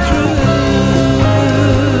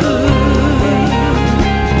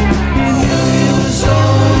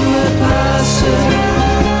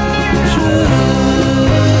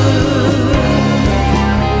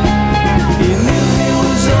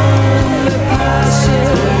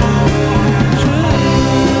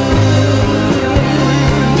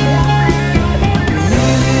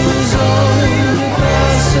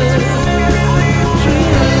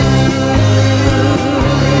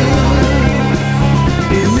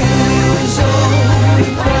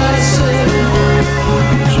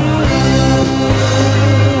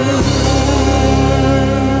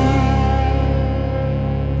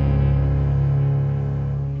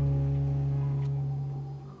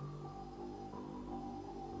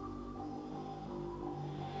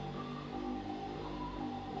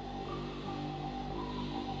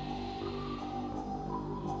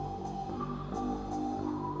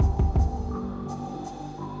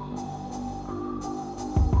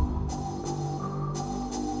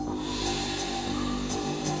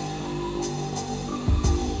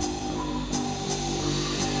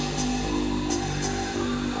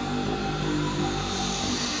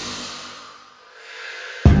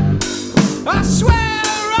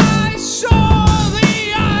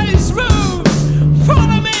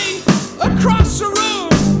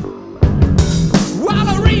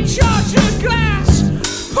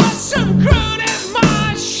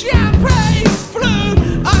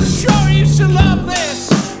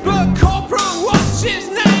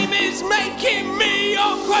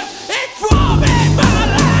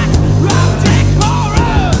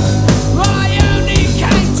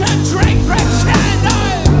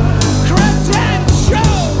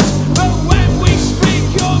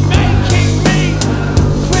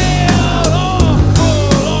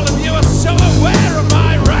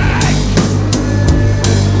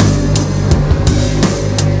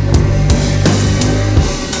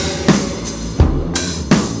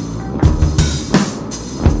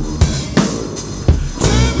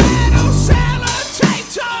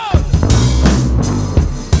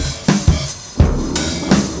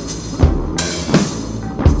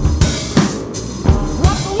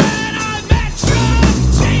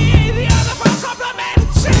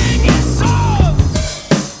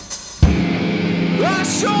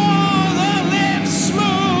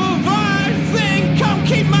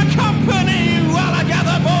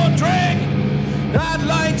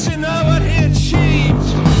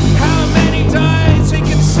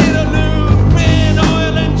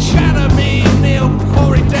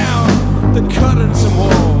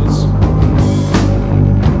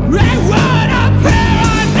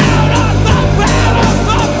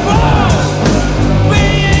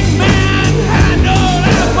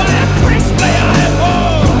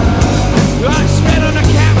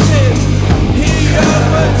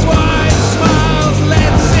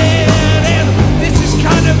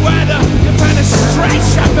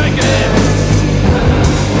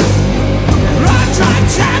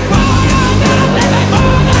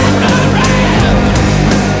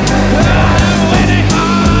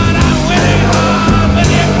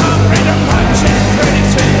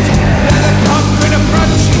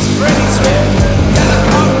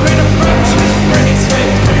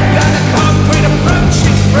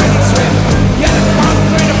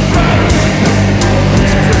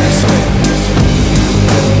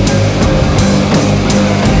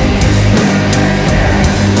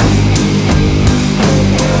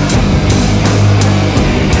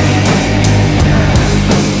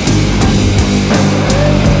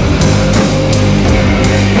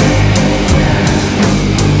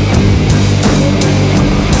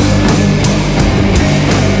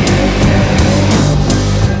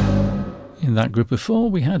 that group of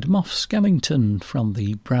four, we had Moff Skellington from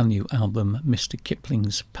the brand new album Mr.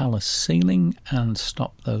 Kipling's Palace Ceiling and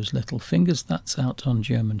Stop Those Little Fingers. That's out on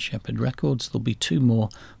German Shepherd Records. There'll be 2 more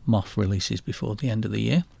Moff releases before the end of the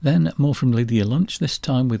year. Then more from Lydia Lunch, this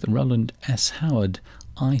time with Roland S. Howard,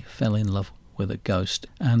 I Fell in Love with a Ghost,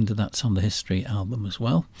 and that's on the History album as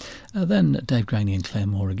well. Then Dave Graney and Claire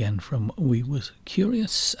Moore again from We Was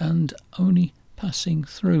Curious and Only Passing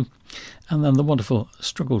Through. And then the wonderful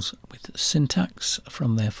Struggles with Syntax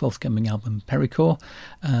from their forthcoming album Pericor,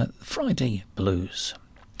 Friday Blues.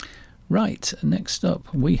 Right, next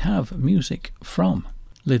up we have music from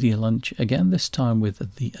Lydia Lunch again, this time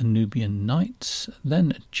with the Anubian Nights,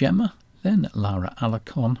 then Gemma, then Lara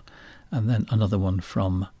Alacon, and then another one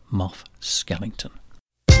from Moff Skellington.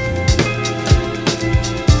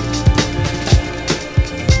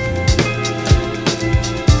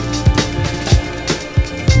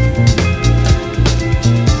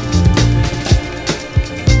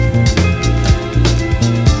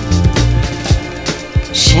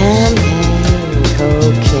 Champagne,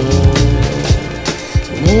 cocaine,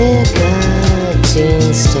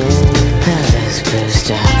 nicotine stain. Those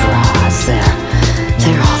boosted bras, they're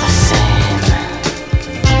all the same.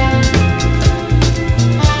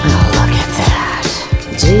 Oh, look at that.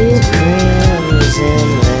 Deep crimson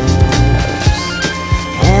lips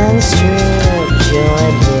and strip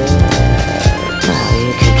joint lips. Oh,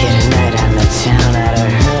 you could get a night on the town out of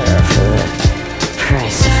her for the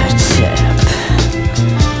price of a tip.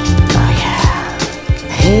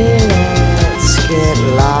 Hey, let's get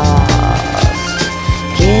lost,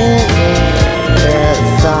 give it a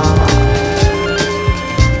thought.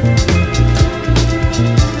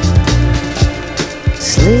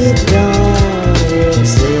 Sleep don't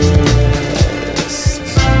exist.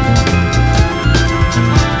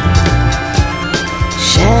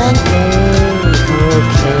 Champagne,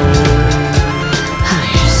 cocaine. Oh,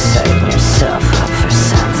 you're setting yourself up for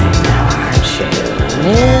something now, aren't you?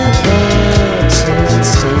 Nicotine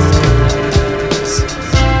stains.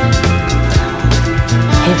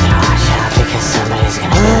 You better watch out because somebody's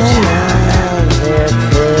gonna go down. Another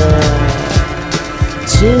pill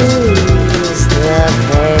to ease the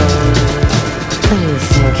pain. What do you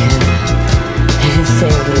think? Do you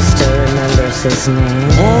think he still remembers his name?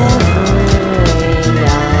 Never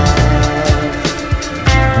enough.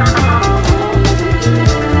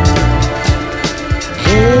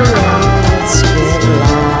 Hey, let's get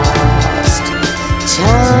lost.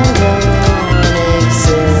 Time don't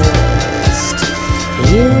exist.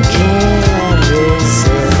 You can't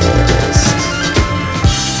resist.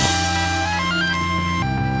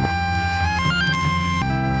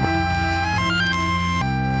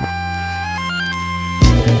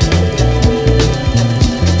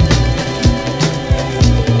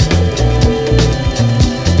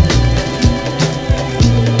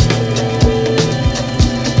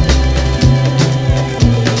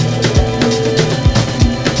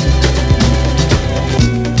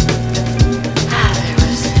 There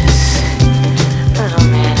was this little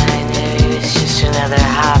man I knew. He was just another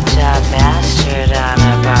hopped-up bastard on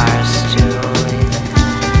a bar stool. He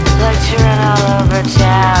liked to run all over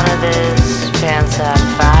town with his pants on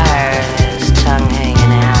fire and his tongue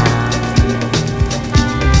hanging out.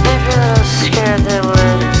 Every little skirt that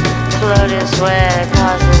would float his way would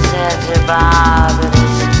cause his head to bob and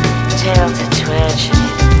his tail to twitch, and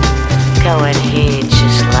he'd go in heat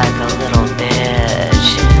just like a little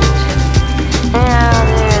bitch. Now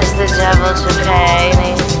there's the devil to pay, and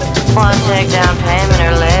he won't take down payment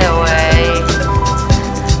or lay away.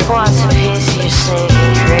 Wants a piece of your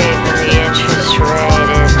sneaking creep, and the interest rate,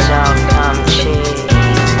 it don't come cheap.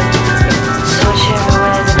 So whichever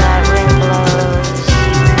way the night wind blows,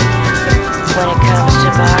 when it comes to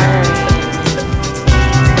bartering,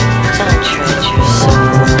 don't trade your soul.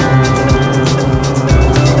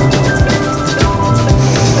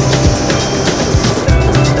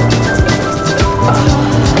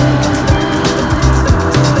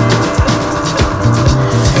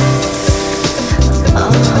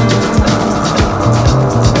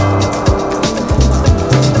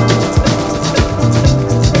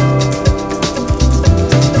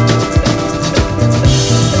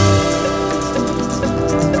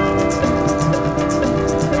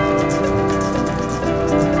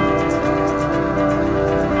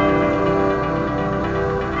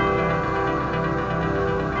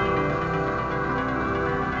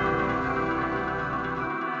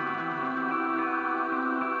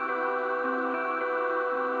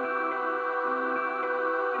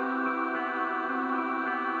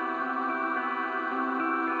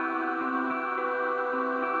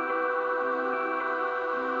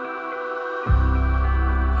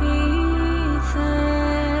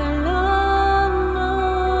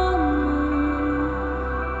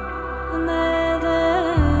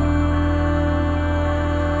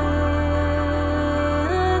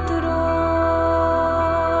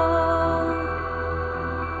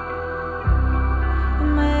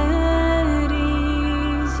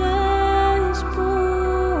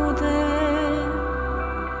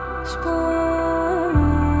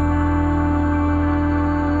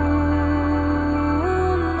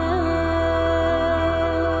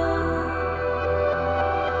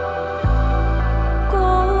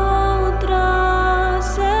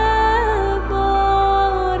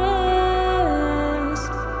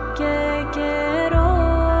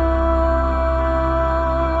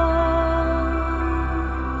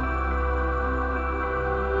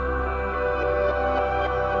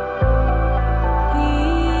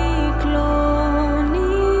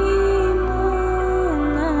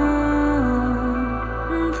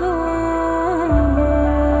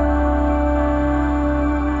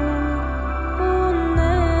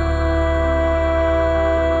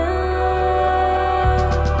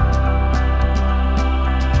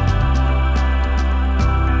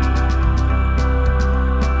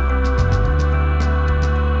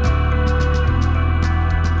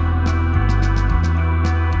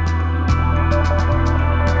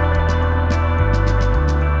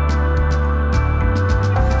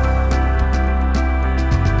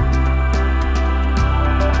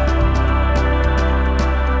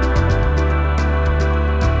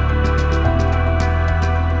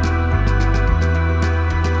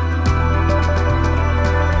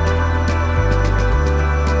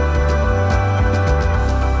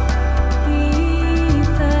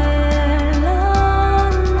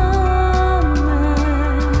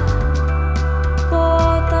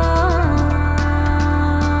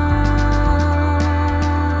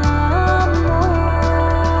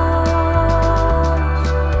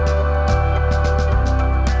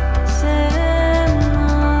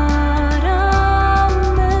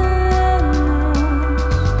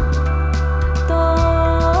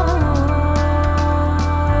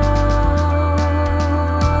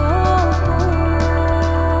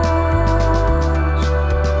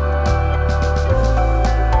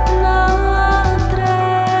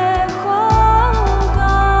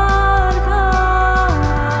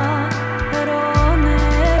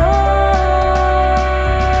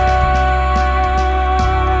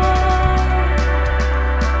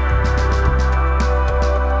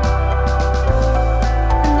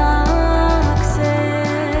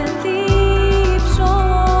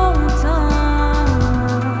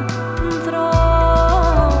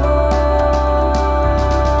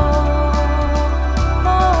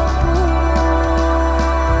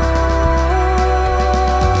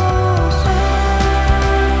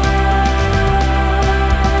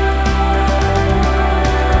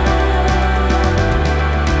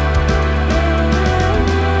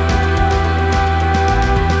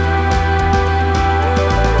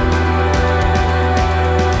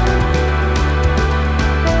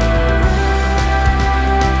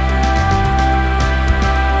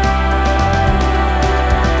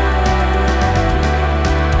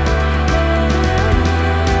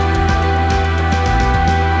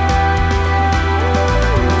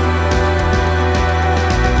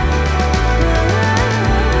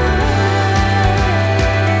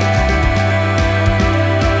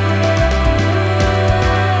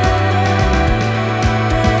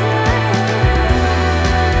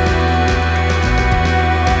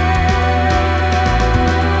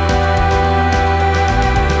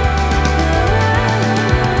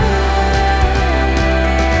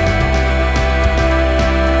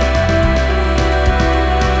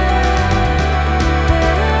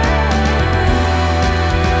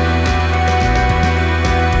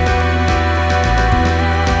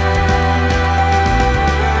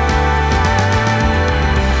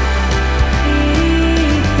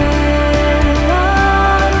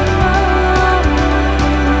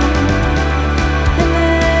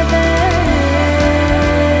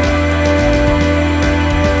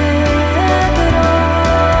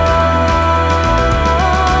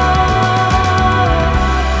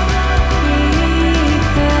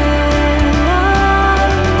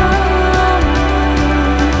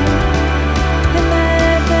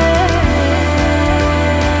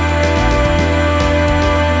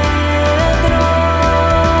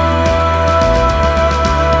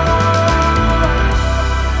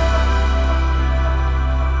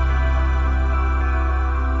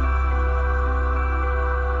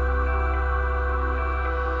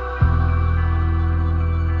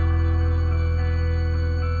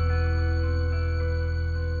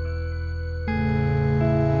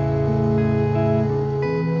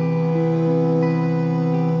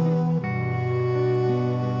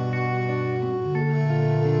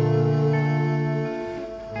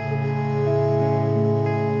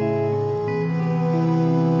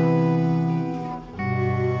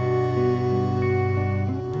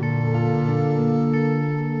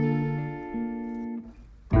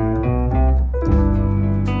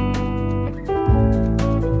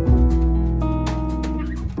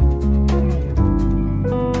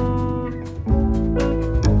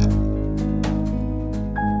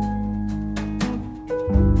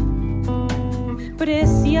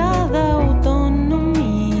 preciada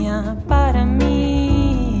autonomía para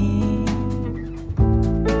mí.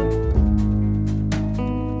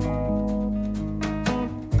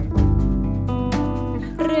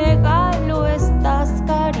 Regalo estas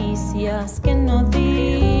caricias que no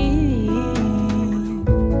di.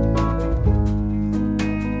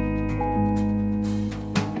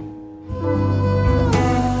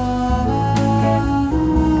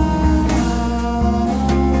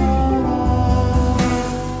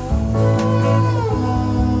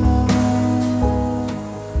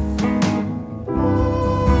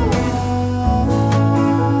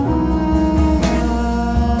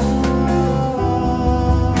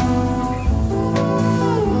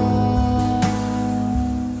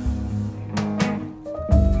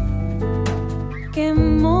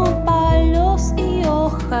 Quemo palos y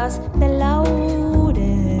hojas de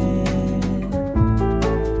laurel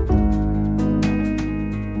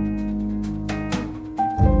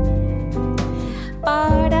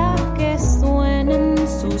para que suenen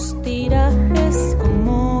sus tirajes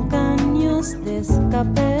como caños de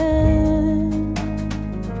escape.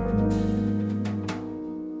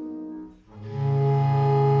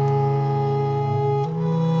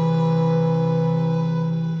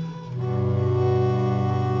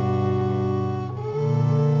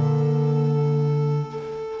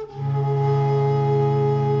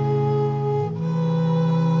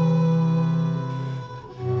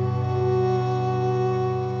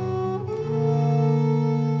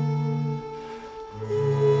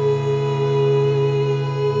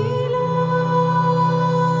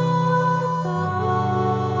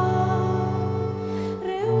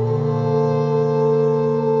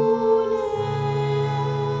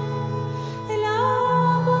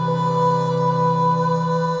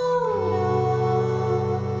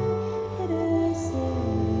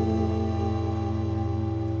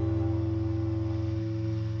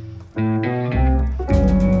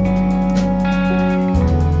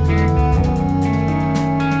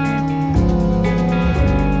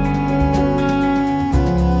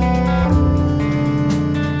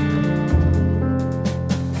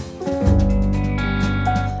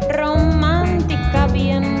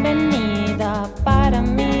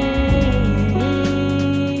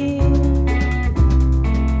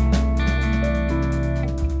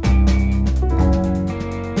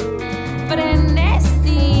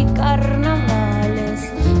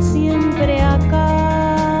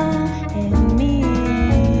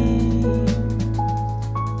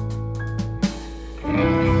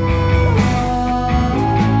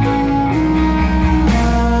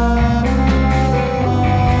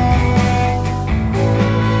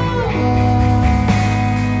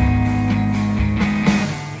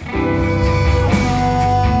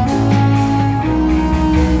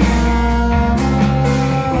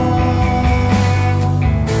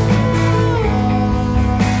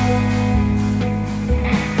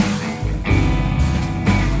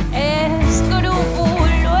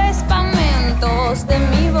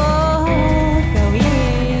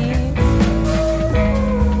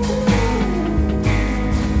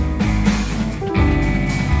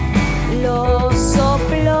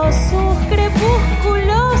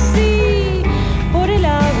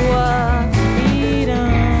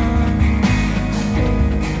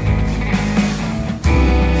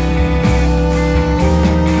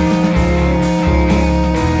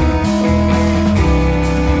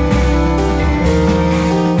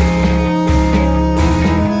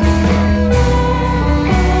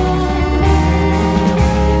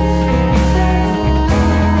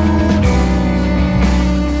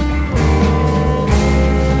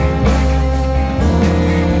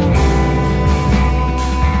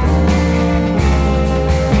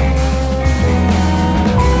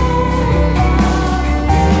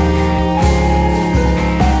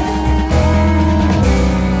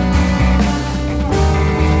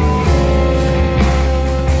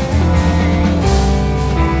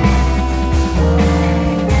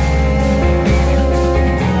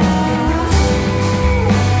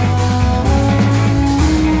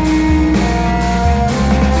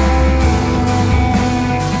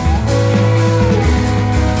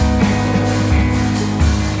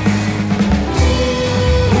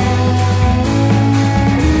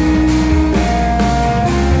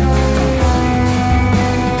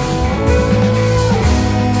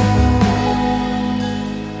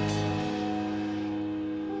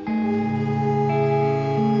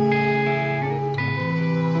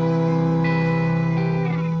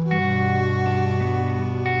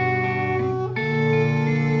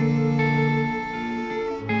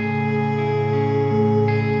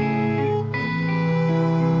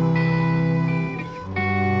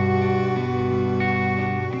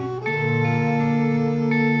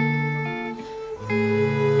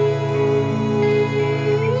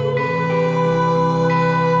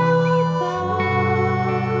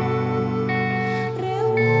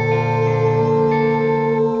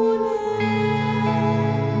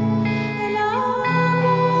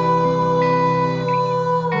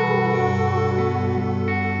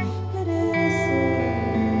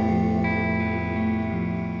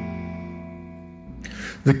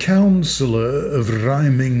 The counsellor of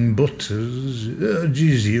rhyming butters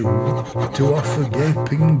urges you to offer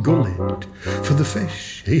gaping gullet for the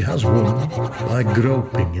fish he has won by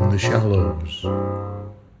groping in the shallows.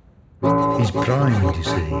 He's primed, you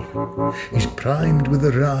see. He's primed with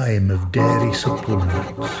a rhyme of dairy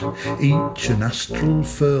supplements, each an astral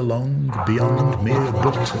furlong beyond mere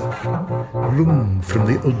butter, wrung from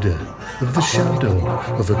the udder of the shadow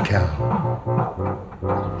of a cow.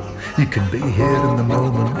 You can be here in the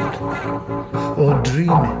moment, or dream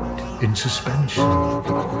it in suspension,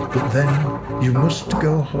 but then you must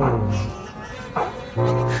go home.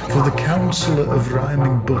 For the counsellor of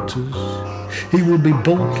rhyming butters, he will be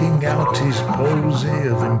bulking out his posy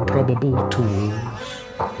of improbable tools,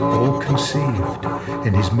 all conceived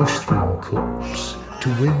in his mushroom cups, to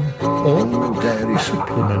win all dairy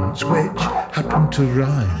supplements which happen to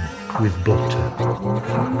rhyme with butter.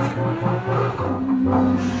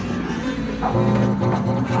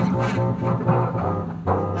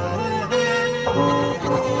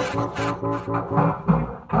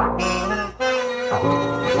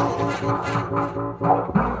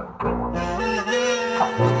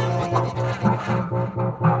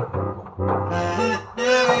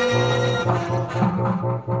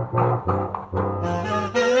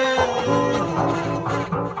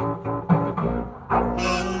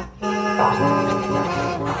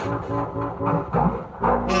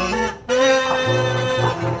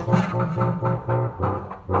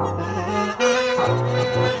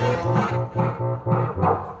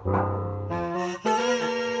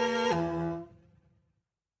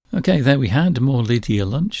 Okay, there we had more Lydia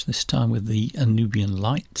Lunch, this time with the Nubian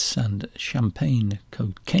Lights and Champagne,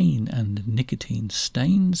 Cocaine and Nicotine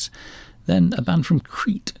Stains. Then a band from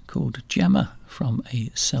Crete called Gemma from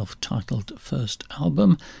a self-titled first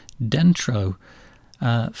album, Dentro,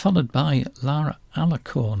 followed by Lara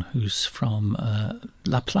Alacorn, who's from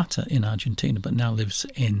La Plata in Argentina but now lives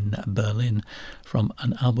in Berlin, from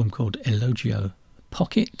an album called Elogio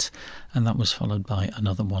Pocket, and that was followed by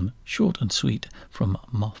another one, short and sweet, from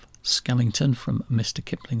Moff Skellington from Mr.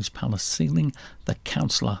 Kipling's Palace Ceiling, the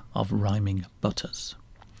Counsellor of Rhyming Butters.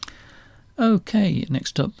 Okay,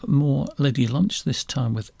 next up, more Lydia Lunch, this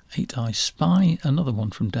time with Eight Eye Spy, another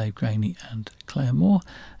one from Dave Graney and Claire Moore,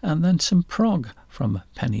 and then some prog from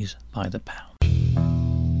Pennies by the Pound.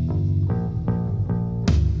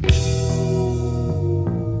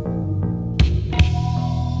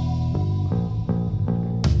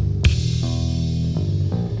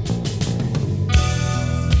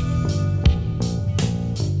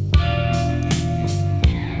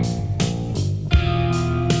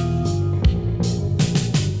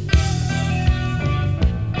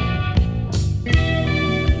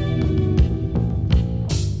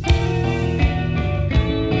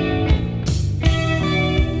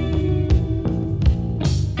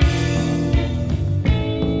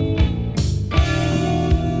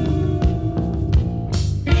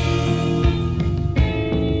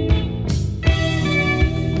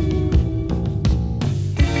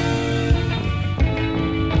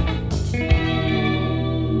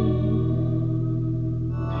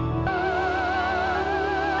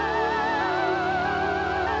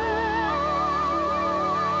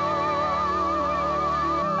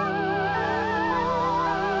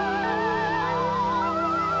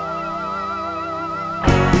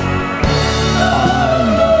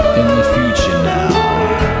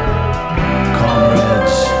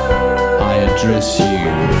 address you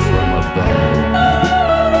from above.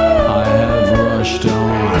 I have rushed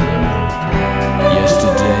on.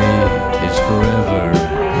 Yesterday is forever.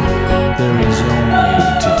 There is only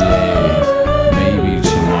today, maybe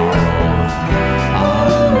tomorrow.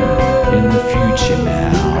 I'm in the future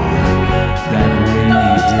now. That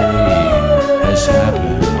rainy day has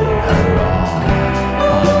happened. Hurrah!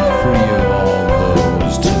 I'm free of all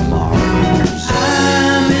those tomorrows.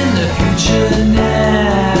 I'm in the future now.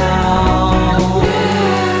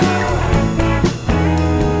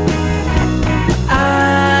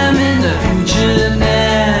 I'm in the future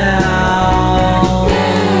now.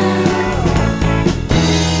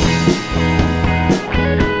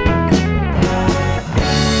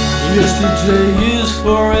 Yesterday is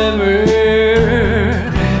forever.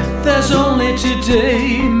 There's only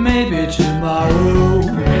today, maybe tomorrow.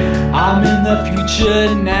 I'm in the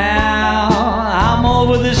future now. I'm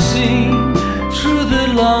over the sea, through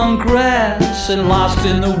the long grass and lost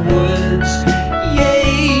in the woods.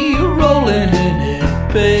 Yay, rolling in it,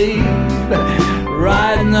 babe.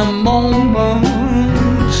 Right in the moment.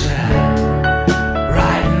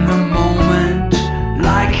 Right in the moment,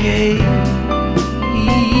 like a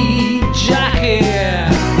jockey.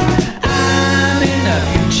 I'm in the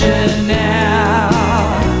future now.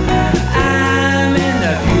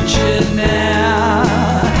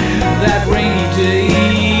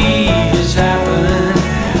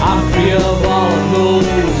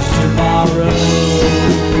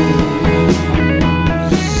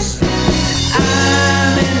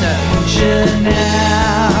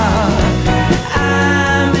 now.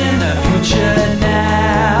 I'm in the future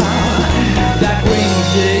now. That rainy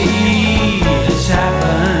day has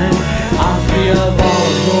happened. I'm free of all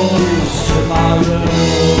those tomorrows.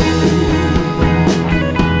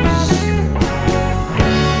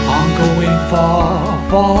 I'm going far,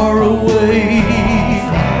 far away.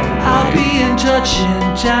 I'll be in touch in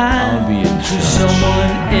time to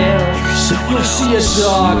someone else. You'll see a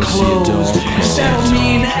door closed. That'll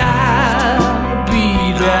mean I'll be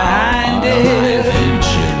behind it.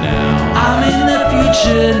 I'm in the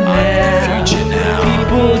future now.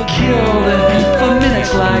 People killed for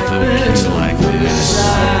minutes like this.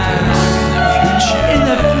 In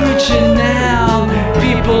the future now,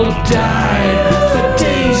 people died for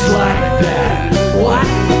days like that. What?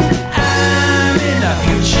 I'm in the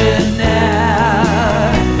future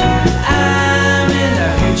now. I'm in the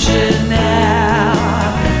future now.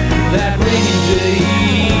 That rainy day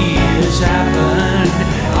has happened.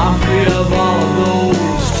 I'm free of all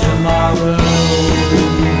those tomorrows.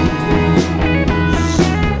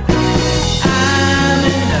 I'm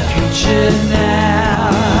in the future now.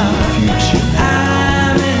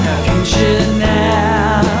 I'm in the future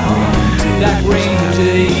now. That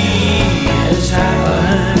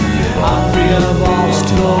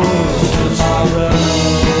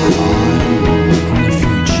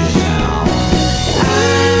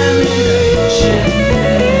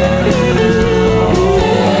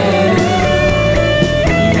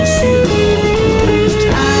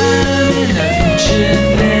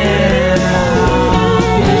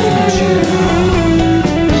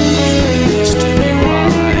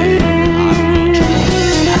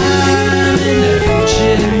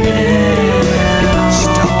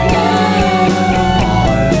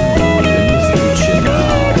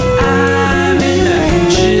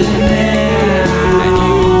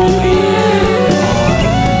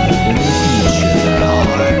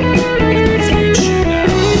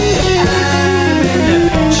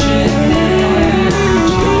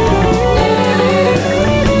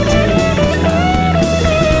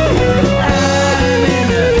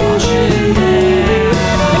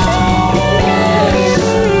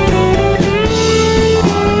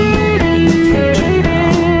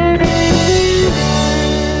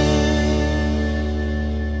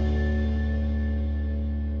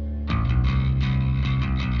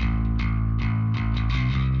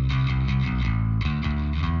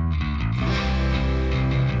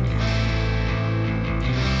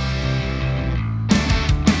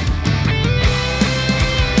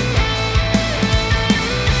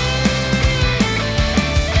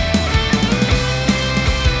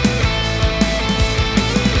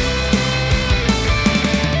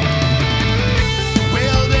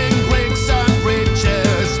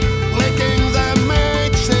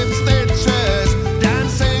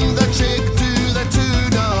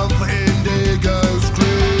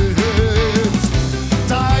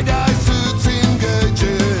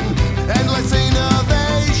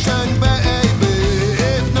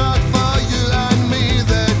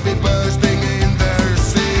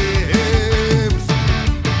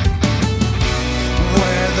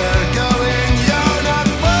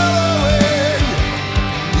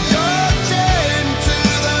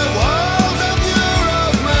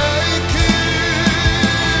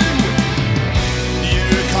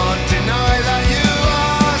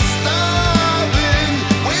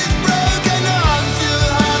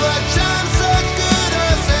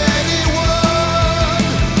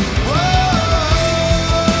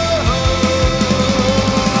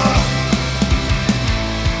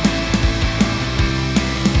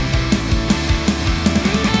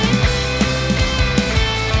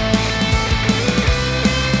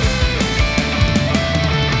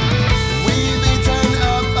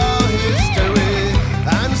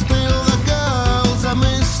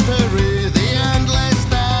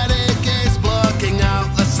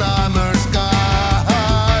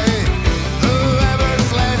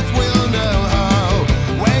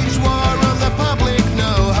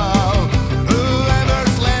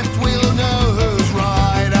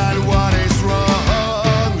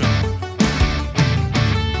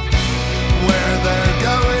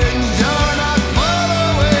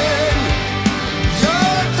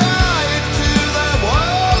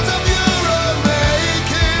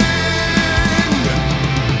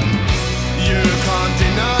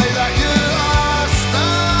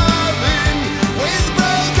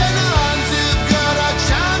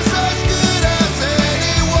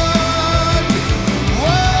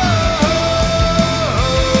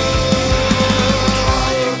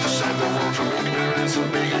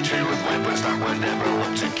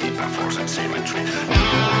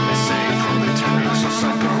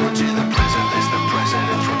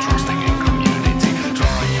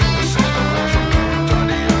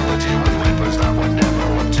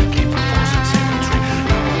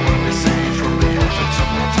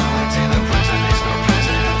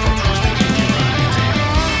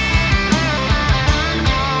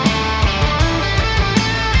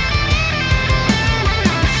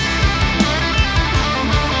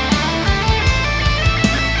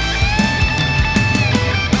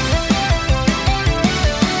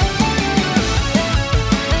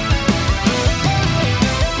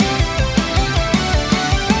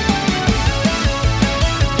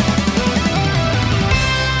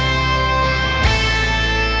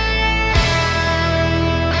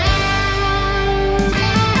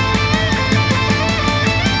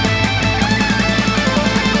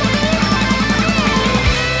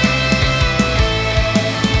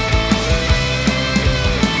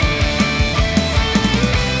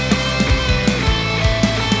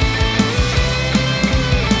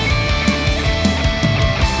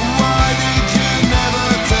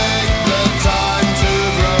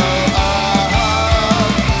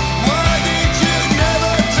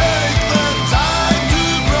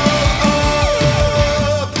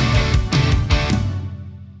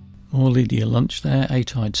more Lydia Lunch there,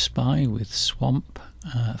 Eight-Eyed Spy with Swamp,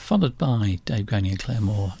 followed by Dave Gainey and Claire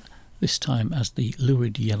Moore, this time as the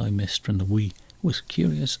Lurid Yellow Mist from the We Was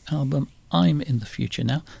Curious album I'm in the Future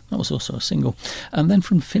Now. That was also a single. And then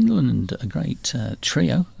from Finland, a great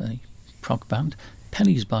trio, a prog band,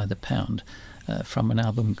 Pennies by the Pound, from an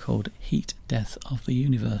album called Heat Death of the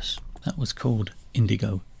Universe. That was called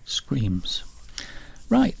Indigo Screams.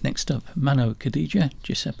 Right, next up, Mano Khadija,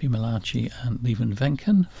 Giuseppe Malachi and Lieven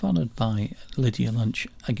Venken, followed by Lydia Lunch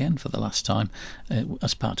again for the last time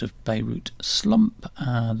as part of Beirut Slump,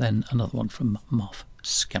 then another one from Moff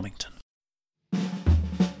Skellington.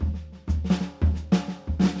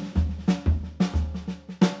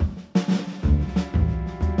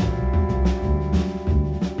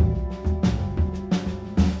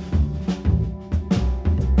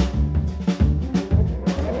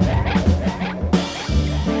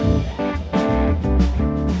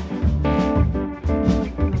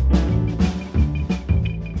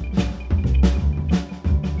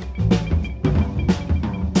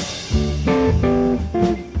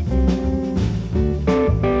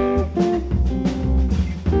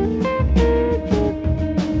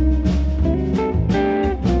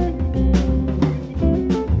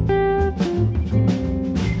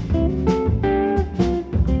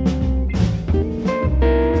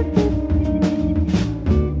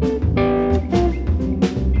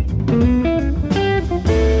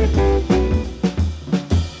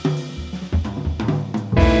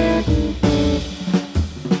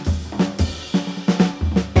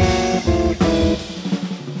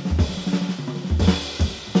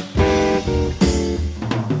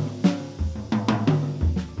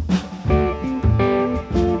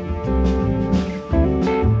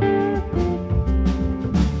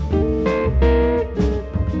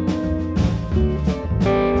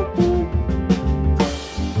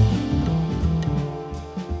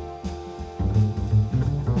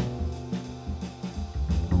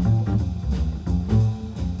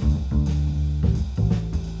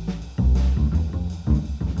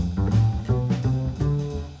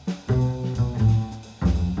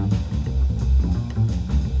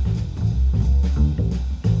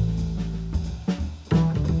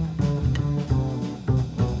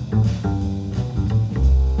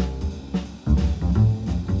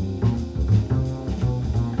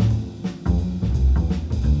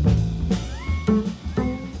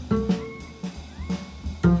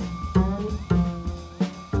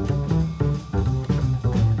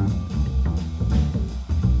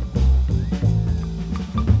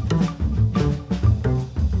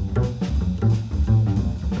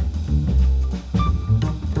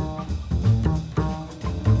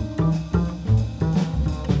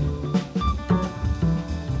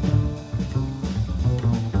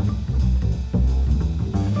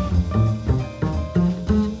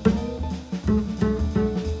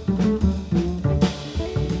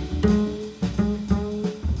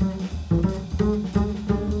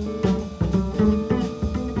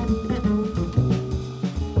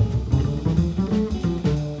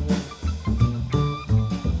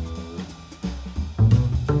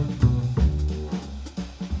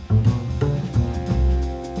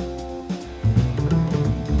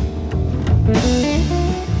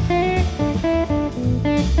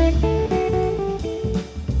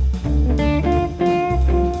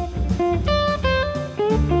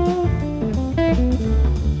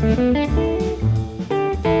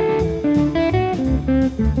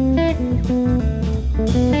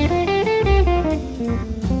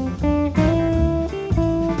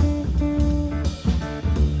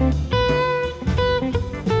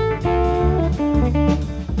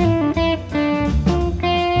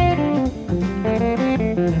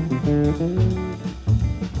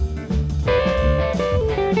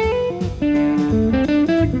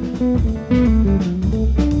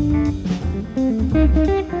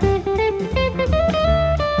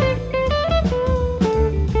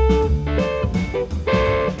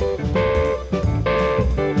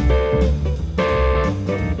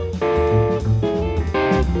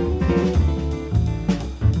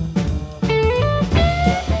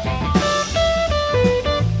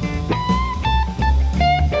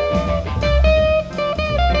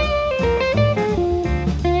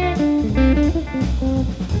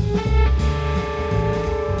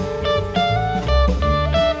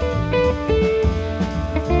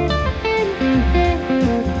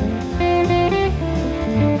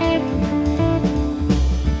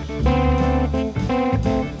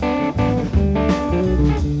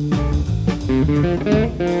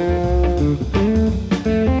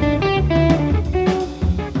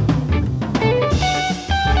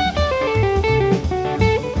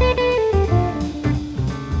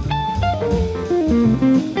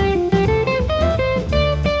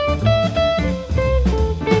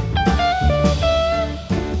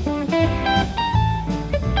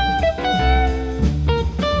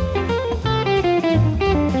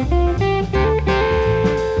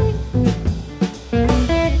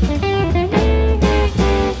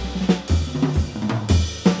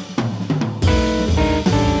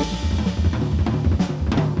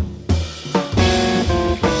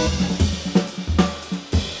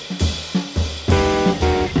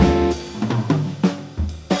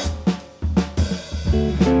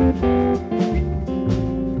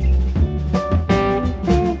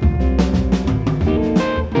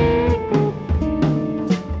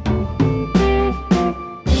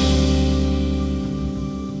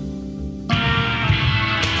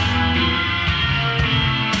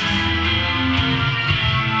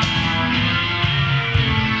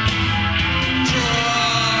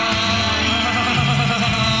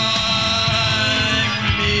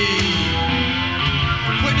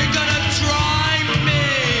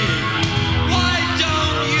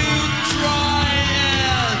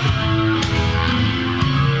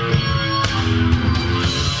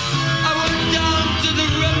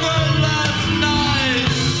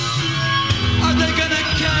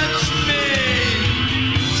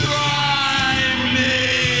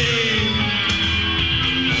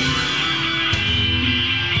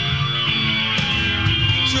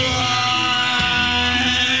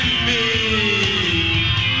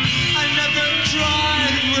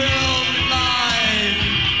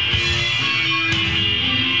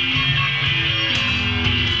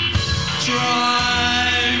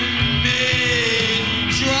 drive me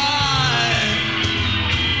dry.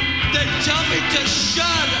 They tell me to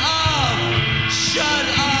shut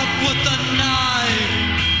up with the knife.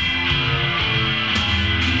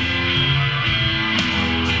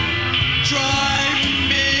 Drive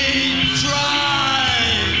me dry.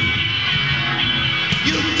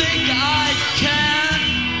 You think I can?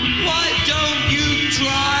 Why don't you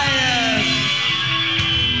try it?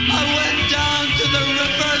 I went down to the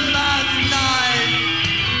river last night.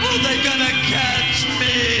 Oh, they're gonna catch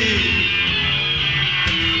me.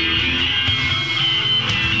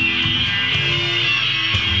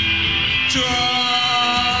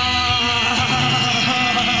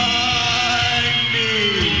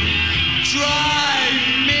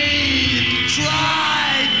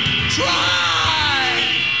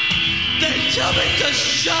 Tell me to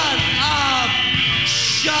shut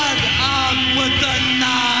up with the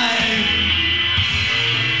knife.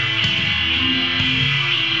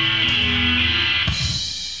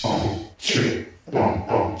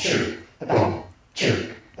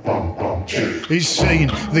 He's seen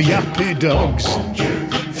the yappy dogs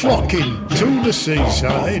flocking to the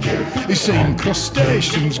seaside. He's seen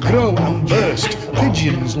crustaceans grow and burst,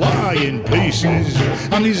 pigeons lie in pieces,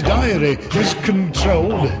 and his diary is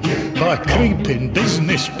controlled by creeping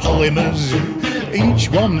business polymers, each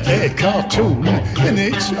one a cartoon in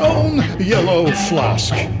its own yellow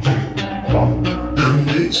flask. And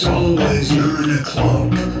it's always 9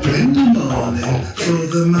 o'clock in the morning for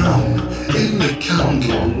the man in the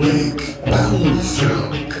candlewick bell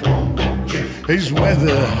frock. His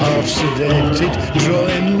weather half sedated,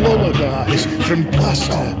 drawing lullabies from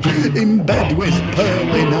plaster, in bed with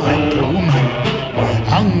pearly night bloom,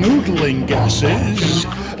 and noodling gases,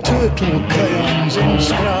 turtle crayons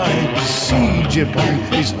inscribed siege upon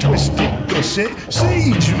his twisted gusset.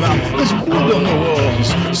 Siege man, there's blood on the walls.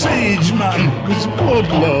 Siege man, there's blood,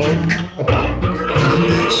 look. And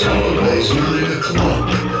it's always 9 o'clock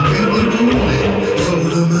in the morning for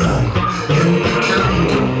the man in the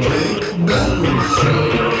candlewick bell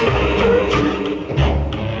frock.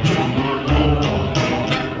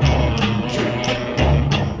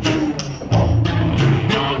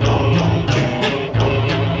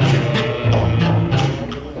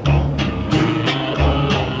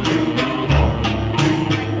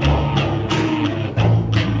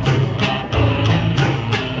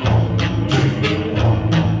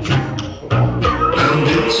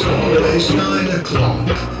 It's 9 o'clock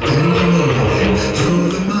in the morning for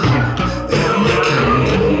the man in the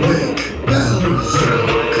candlewick bell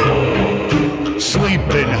frock.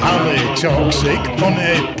 Sleeping highly toxic on a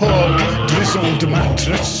pork drizzled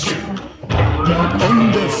mattress,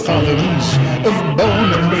 under fathoms of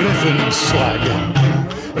bone-riven slag.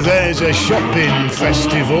 There's a shopping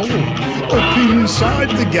festival up inside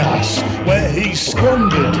the gas where he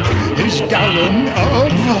squandered his gallon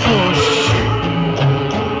of hush.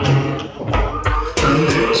 And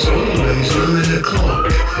it's always 9 o'clock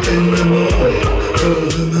in the morning for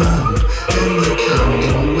the man in the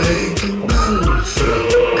candlewick bell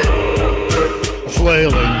frock.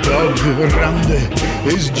 Flailing dog Randy,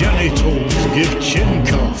 his genitals give chin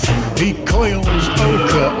cough. He coils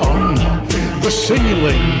ochre on the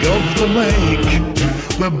ceiling of the lake.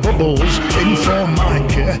 The bubbles in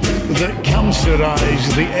Formica that cancerize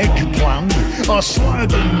the eggplant are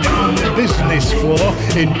sliding down the business floor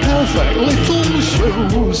in perfect little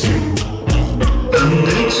shoes. And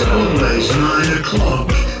it's always 9 o'clock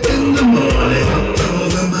in the morning for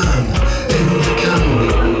the man in the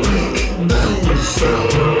candlewick bell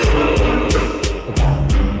frock.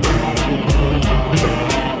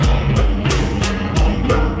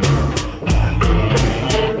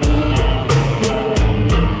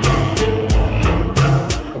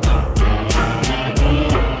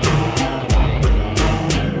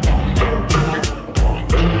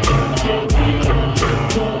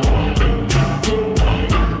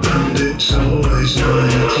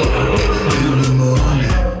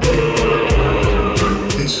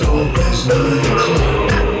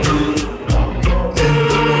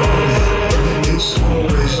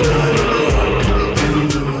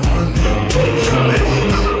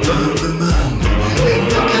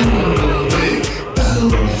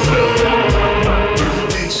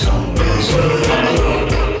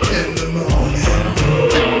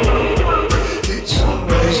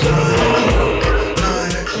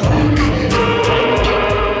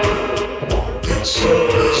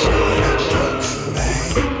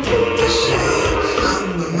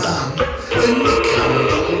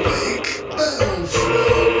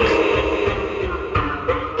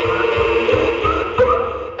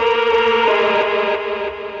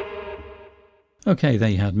 Okay,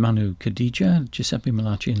 they had Manu Khadija, Giuseppe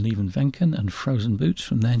Malachi and Lieven Venken, and Frozen Boots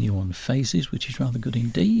from their new one Phases, which is rather good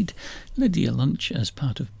indeed. Lydia Lunch as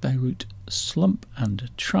part of Beirut Slump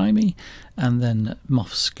and Try Me, and then Moff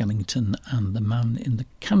Skellington and the Man in the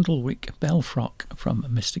Candlewick Bellfrock from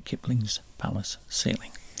Mr. Kipling's Palace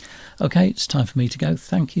Ceiling. Okay, it's time for me to go.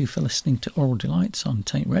 Thank you for listening to Aural Delights on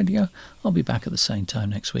Taint Radio. I'll be back at the same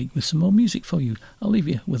time next week with some more music for you. I'll leave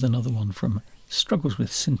you with another one from Struggles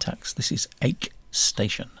with Syntax. This is Ache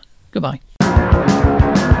Station. Goodbye.